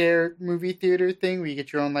lounge chair movie theater thing where you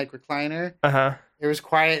get your own like recliner. It was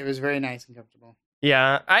quiet. It was very nice and comfortable.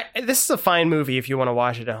 Yeah, this is a fine movie if you want to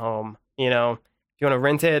watch it at home. You know, if you want to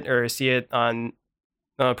rent it or see it on,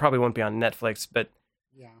 it probably won't be on Netflix, but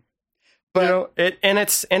yeah, but you know,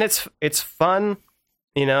 it's fun.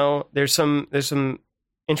 You know, there's some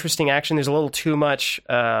interesting action. There's a little too much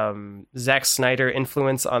Zack Snyder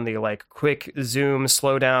influence on the like quick zoom,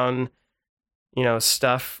 slow down, you know,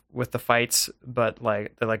 stuff with the fights, but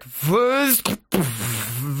like they're like,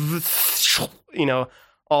 you know,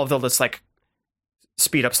 all of this like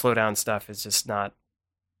speed up, slow down stuff is just not.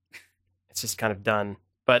 It's just kind of done.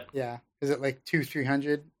 But yeah, is it like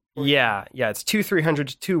 200-300? Yeah, it's 200-300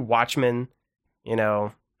 to 2 Watchmen. You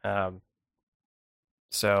know,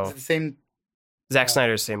 so is it the same. Zack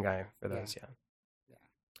Snyder's the same guy for those. Yeah.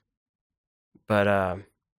 But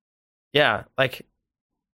yeah, like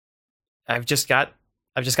I've just got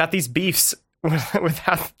these beefs with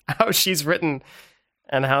how she's written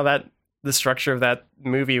and how the structure of that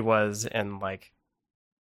movie was, and like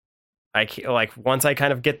once I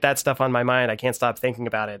kind of get that stuff on my mind, I can't stop thinking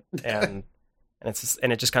about it, and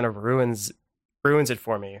it just kind of ruins it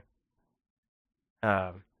for me.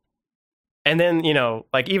 And then, you know,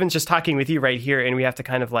 like even just talking with you right here, and we have to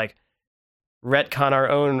kind of like retcon our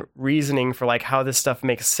own reasoning for like how this stuff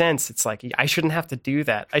makes sense. It's like I shouldn't have to do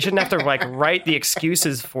that. I shouldn't have to like write the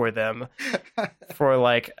excuses for them for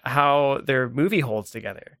like how their movie holds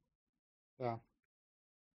together. Yeah.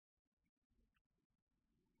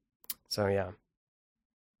 So yeah,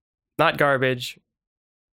 not garbage.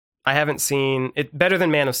 I haven't seen it. Better than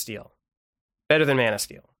Man of Steel.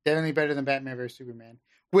 Definitely better than Batman vs Superman.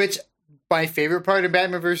 Which my favorite part of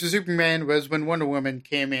Batman vs Superman was when Wonder Woman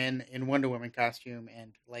came in Wonder Woman costume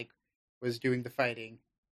and like was doing the fighting.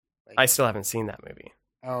 Like, I still haven't seen that movie.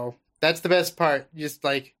 Oh, that's the best part. Just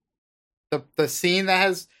like the scene that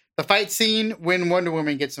has the fight scene when Wonder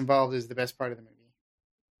Woman gets involved is the best part of the movie.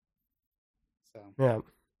 So yeah.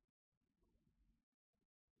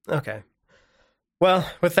 Okay. Well,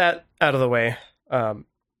 with that out of the way, I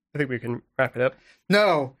think we can wrap it up.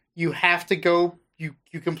 No, you have to go. You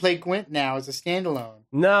can play Gwent now as a standalone.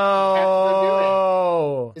 No,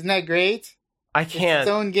 isn't that great? I can't. It's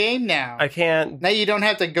its own game now. I can't. Now you don't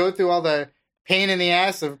have to go through all the pain in the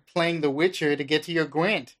ass of playing The Witcher to get to your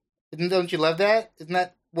Gwent. Don't you love that? Isn't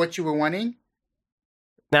that what you were wanting?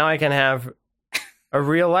 Now I can have a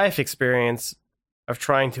real life experience of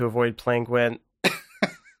trying to avoid playing Gwent.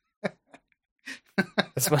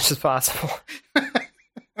 As much as possible.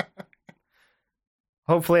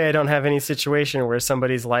 Hopefully I don't have any situation where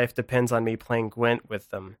somebody's life depends on me playing Gwent with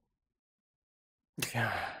them.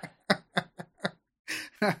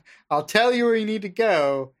 I'll tell you where you need to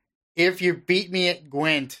go if you beat me at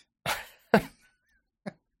Gwent. Can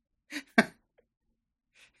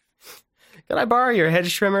I borrow your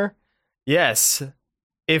hedge trimmer? Yes.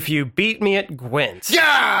 If you beat me at Gwent.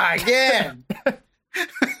 Yeah, again!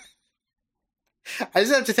 I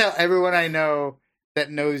just have to tell everyone I know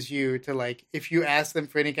that knows you to, like, if you ask them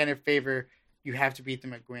for any kind of favor, you have to beat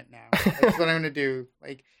them at Gwent now. That's what I'm going to do.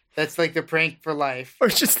 Like, that's like the prank for life. Or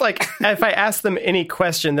just like, if I ask them any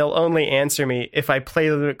question, they'll only answer me if I play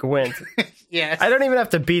them at Gwent. Yes. I don't even have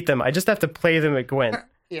to beat them. I just have to play them at Gwent.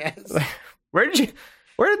 Yes. Like, where did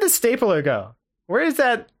the stapler go? Where is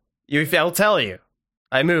that? I'll tell you.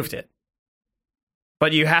 I moved it.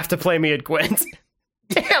 But you have to play me at Gwent.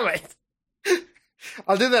 Damn it.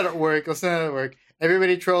 I'll do that at work. I'll send that at work.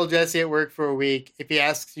 Everybody troll Jesse at work for a week. If he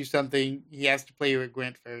asks you something, he has to play you at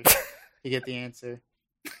Gwent first to get the answer.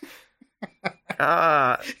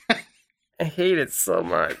 I hate it so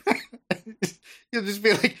much. You'll just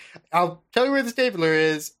be like, I'll tell you where the stapler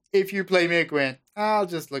is if you play me at Gwent. I'll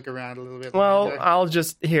just look around a little bit. Well, longer.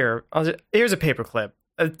 Here's a paperclip.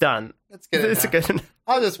 It's done. That's good. It's good enough.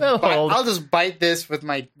 I'll just bite this with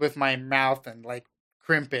my mouth and like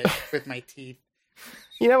crimp it with my teeth.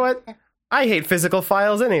 You know what? I hate physical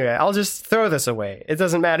files anyway. I'll just throw this away. It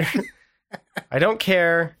doesn't matter. I don't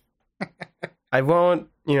care. I won't,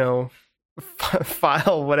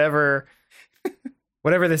 file whatever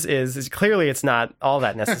this is. Clearly, it's not all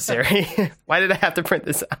that necessary. Why did I have to print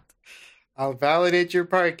this out? I'll validate your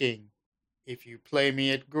parking if you play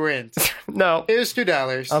me at Gwent. No. Here's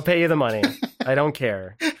 $2. I'll pay you the money. I don't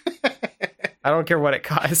care. I don't care what it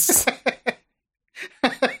costs.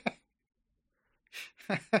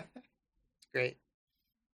 Great.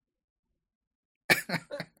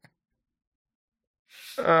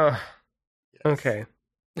 Okay.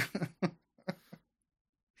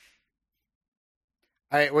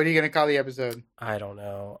 All right, what are you going to call the episode? I don't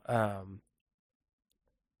know.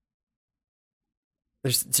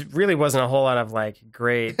 There really wasn't a whole lot of like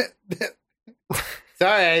great.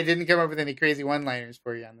 Sorry, I didn't come up with any crazy one-liners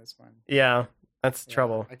for you on this one. Yeah, that's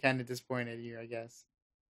trouble. I kind of disappointed you, I guess.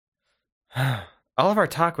 All of our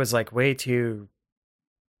talk was like way too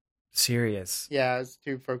serious. Yeah, I was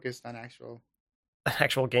too focused on actual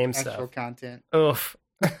game stuff. Actual content. Oof.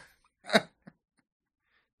 It's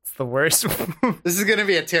the worst. This is going to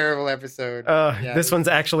be a terrible episode. This one's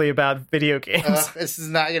actually about video games. This is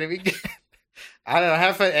not going to be good. I don't know.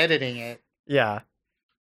 Have fun editing it. Yeah.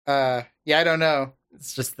 I don't know.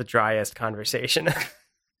 It's just the driest conversation.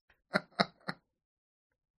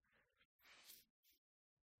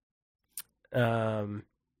 I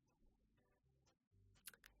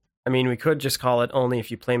mean, we could just call it Only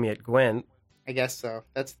If You Play Me at Gwent. I guess so.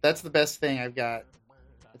 That's the best thing I've got.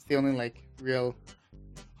 That's the only like real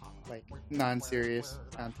like non-serious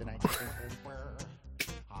content I can think of.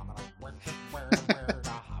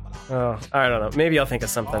 Oh, I don't know. Maybe I'll think of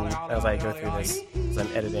something as I go through this as I'm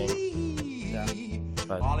editing. Yeah.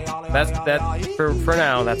 But that's for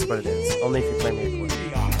now. That's what it is. Only If You Play Me at Gwent.